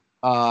that's all.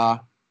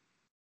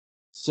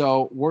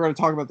 So we're going to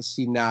talk about the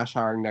Steve Nash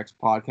hiring next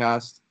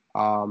podcast.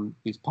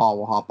 Because Paul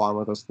will hop on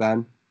with us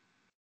then.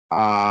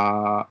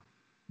 But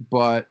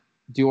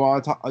do you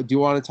want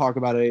to talk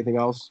about anything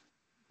else,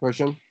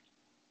 Kristian?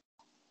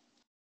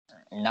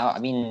 No, I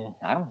mean,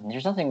 I don't.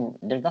 There's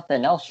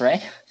nothing else,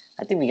 right?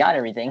 I think we got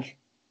everything.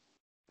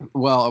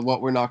 Well,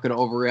 we're not going to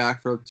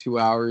overreact for 2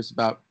 hours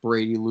about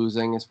Brady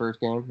losing his first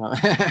game.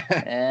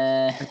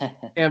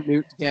 Cam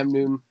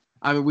Newton.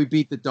 I mean, we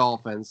beat the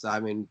Dolphins. I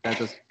mean, that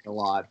doesn't mean a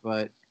lot,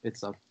 but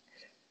it's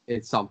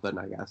something,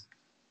 I guess.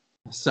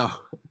 So,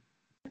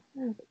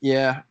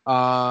 yeah.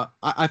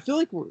 I feel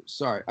like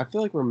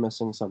we're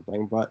missing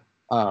something, but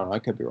I don't know. I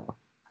could be wrong.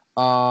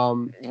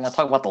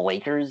 Talk about the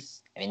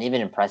Lakers. I mean, they've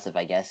been impressive,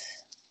 I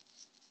guess.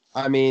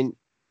 I mean,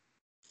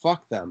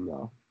 fuck them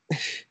though.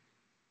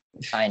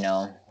 I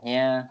know.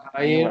 Yeah.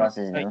 What else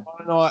is new?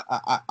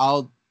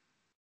 I'll.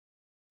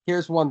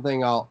 Here's one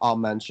thing I'll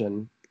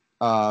mention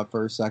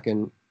for a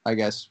second. I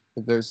guess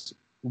if there's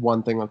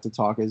one thing left to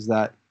talk is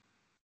that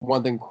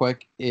one thing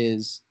quick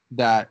is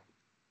that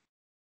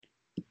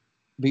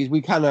because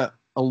we kind of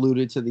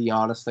alluded to the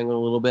Giannis thing a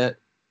little bit.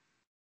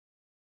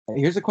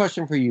 Here's a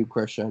question for you,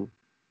 Kristian.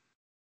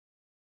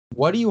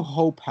 What do you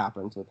hope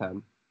happens with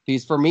him?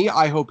 Because for me,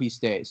 I hope he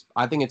stays.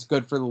 I think it's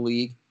good for the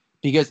league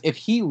because if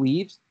he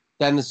leaves,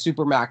 then the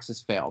Supermax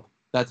has failed.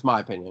 That's my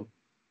opinion.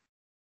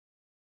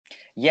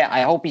 Yeah,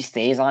 I hope he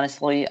stays,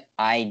 honestly.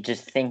 I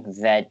just think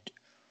that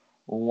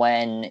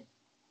when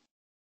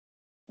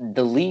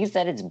the league's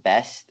at its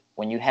best,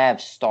 when you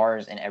have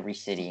stars in every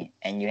city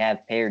and you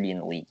have parity in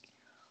the league,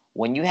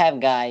 when you have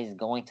guys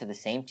going to the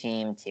same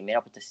team made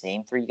up with the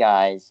same 3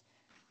 guys,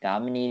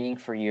 dominating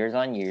for years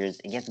on years,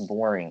 it gets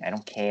boring. I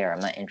don't care. I'm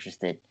not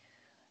interested.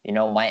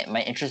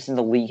 My interest in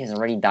the league has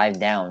already dived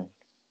down.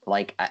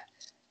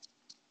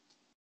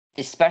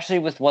 Especially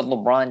with what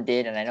LeBron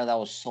did, and I know that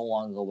was so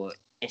long ago, but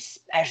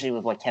especially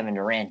with what Kevin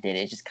Durant did,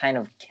 it just kind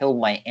of killed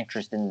my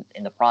interest in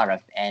the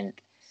product. And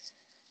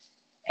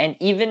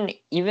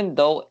even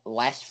though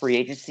last free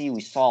agency we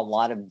saw a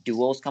lot of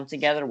duos come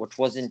together, which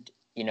wasn't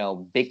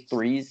big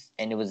threes,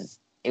 and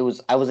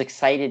I was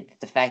excited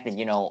the fact that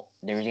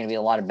there was going to be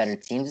a lot of better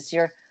teams this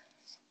year.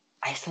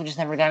 I still just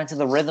never got into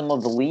the rhythm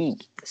of the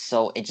league,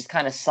 so it just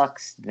kind of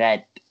sucks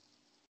that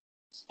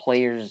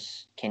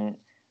players can.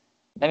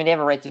 I mean, they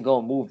have a right to go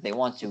and move if they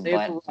want to,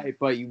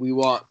 but you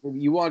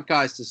want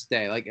guys to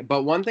stay.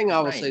 But one thing I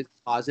will say is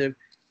positive.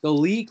 The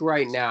league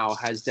right now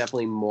has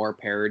definitely more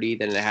parity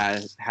than it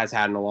has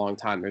had in a long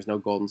time. There's no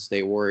Golden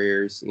State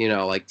Warriors,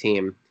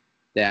 team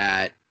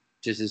that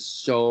just is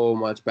so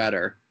much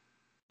better.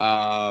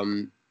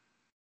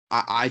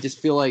 I just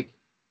feel like,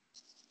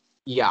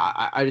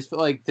 I just feel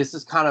like this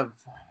is kind of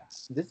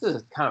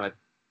an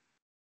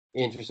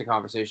interesting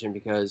conversation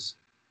because,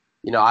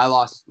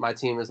 my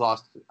team has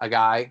lost a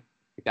guy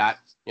like that,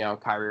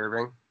 Kyrie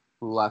Irving,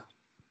 who left,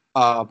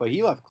 but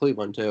he left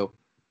Cleveland too.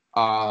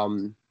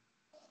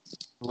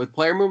 With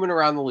player movement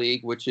around the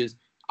league, which is,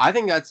 I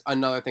think that's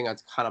another thing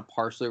that's kind of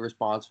partially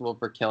responsible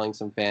for killing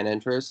some fan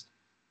interest,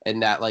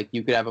 and that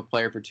you could have a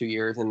player for 2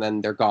 years and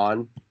then they're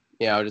gone,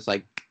 just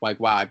like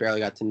wow, I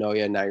barely got to know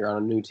you and now you're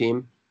on a new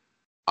team.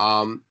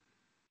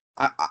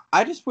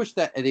 I just wish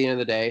that at the end of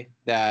the day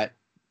that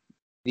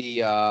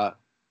the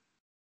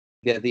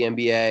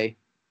NBA,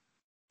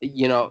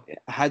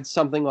 had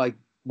something like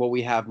what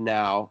we have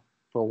now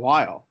for a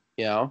while,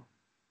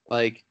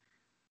 like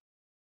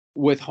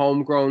with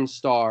homegrown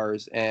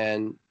stars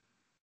and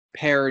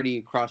parity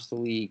across the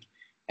league.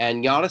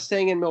 And Giannis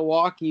staying in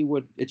Milwaukee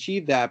would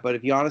achieve that, but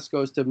if Giannis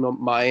goes to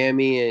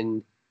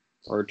Miami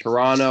or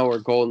Toronto or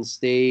Golden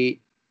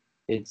State,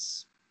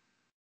 it's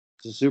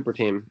a super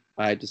team.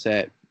 I had to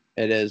say it.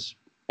 It is.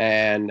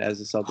 And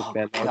as a Celtics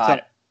fan,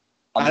 God.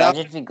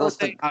 Imagine if he goes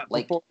to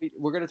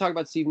we're going to talk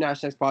about Steve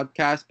Nash next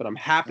podcast, but I'm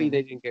happy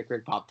they didn't get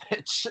Greg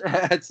Popovich.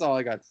 That's all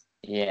I got.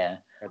 Yeah.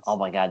 Oh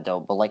my God,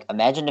 though. But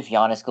imagine if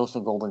Giannis goes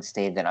to Golden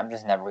State, then I'm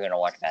just never going to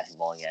watch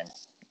basketball again.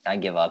 I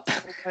give up.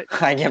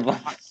 I give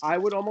up. I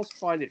would almost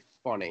find it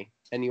funny,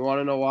 and you want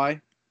to know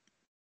why?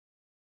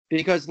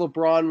 Because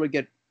LeBron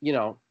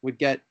would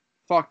get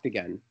fucked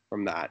again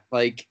from that.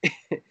 Like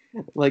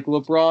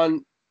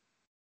LeBron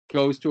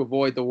goes to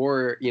avoid the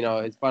Warrior,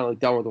 is finally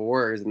done with the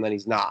Warriors, and then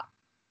he's not.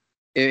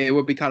 It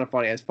would be kind of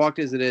funny. As fucked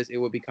as it is, it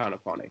would be kind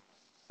of funny.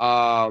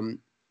 But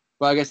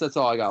I guess that's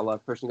all I got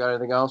left. Kristian, got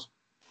anything else?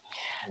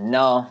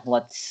 No.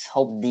 Let's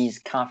hope these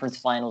conference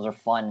finals are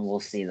fun. We'll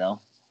see, though.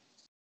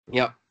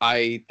 Yep.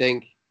 I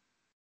think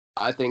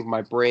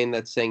my brain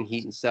that's saying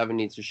Heat in 7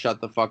 needs to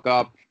shut the fuck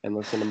up and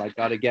listen to my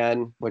gut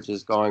again, which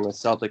is going with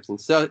Celtics in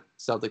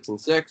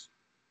 6.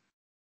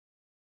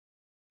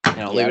 And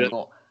I'll leave it.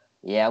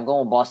 I'm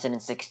going Boston in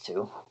 6 too.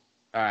 All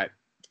right.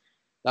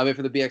 That'll be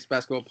for the BX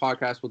Basketball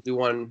Podcast. We'll do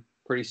one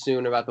pretty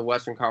soon about the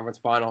Western Conference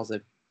Finals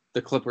if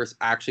the Clippers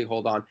actually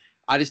hold on.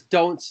 I just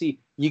don't see.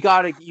 You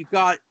got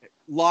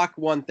lock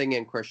one thing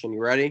in, Kristian.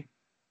 You ready?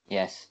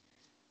 Yes.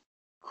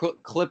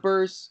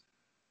 Clippers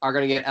are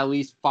going to get at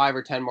least 5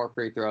 or 10 more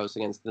free throws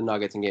against the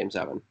Nuggets in Game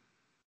 7.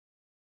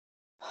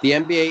 The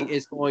NBA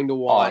is going to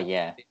want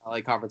the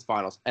LA Conference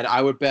Finals, and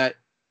I would bet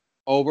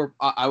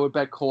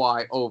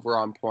Kawhi over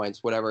on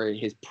points, whatever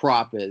his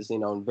prop is,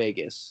 in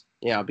Vegas.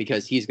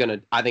 Because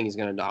I think he's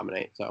gonna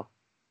dominate. So, all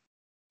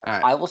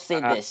right. I will say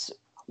this.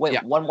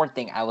 Wait, one more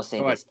thing. I will say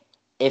this: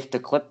 if the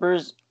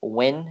Clippers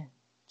win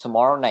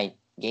tomorrow night,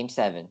 Game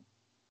 7,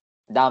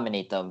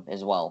 dominate them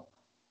as well,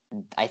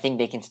 I think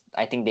they can.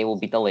 I think they will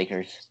beat the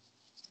Lakers.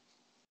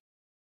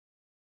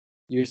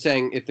 You're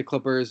saying if the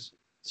Clippers,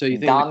 so you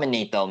think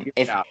dominate them?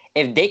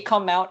 If they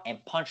come out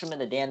and punch them in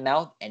the damn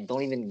mouth and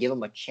don't even give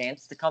them a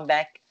chance to come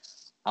back,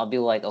 I'll be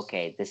like,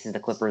 okay, this is the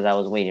Clippers I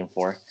was waiting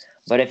for.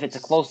 But if it's a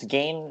close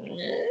game,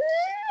 I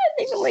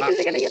think the Lakers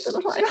are going to get to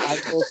the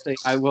finals.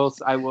 I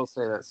will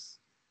say this.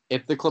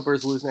 If the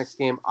Clippers lose next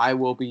game, I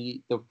will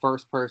be the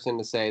first person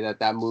to say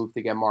that move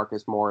to get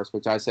Marcus Morris,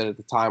 which I said at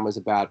the time was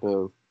a bad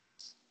move,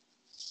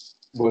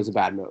 was a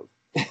bad move.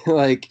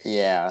 I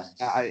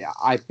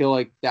feel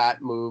like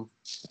that move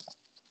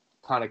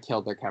kind of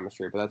killed their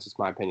chemistry, but that's just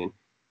my opinion.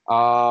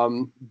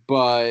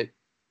 But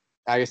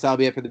I guess that'll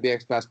be it for the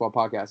BX Basketball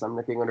Podcast. I'm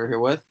Nick Englander here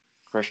with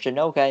Kristian.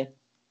 Okay.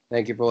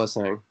 Thank you for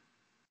listening.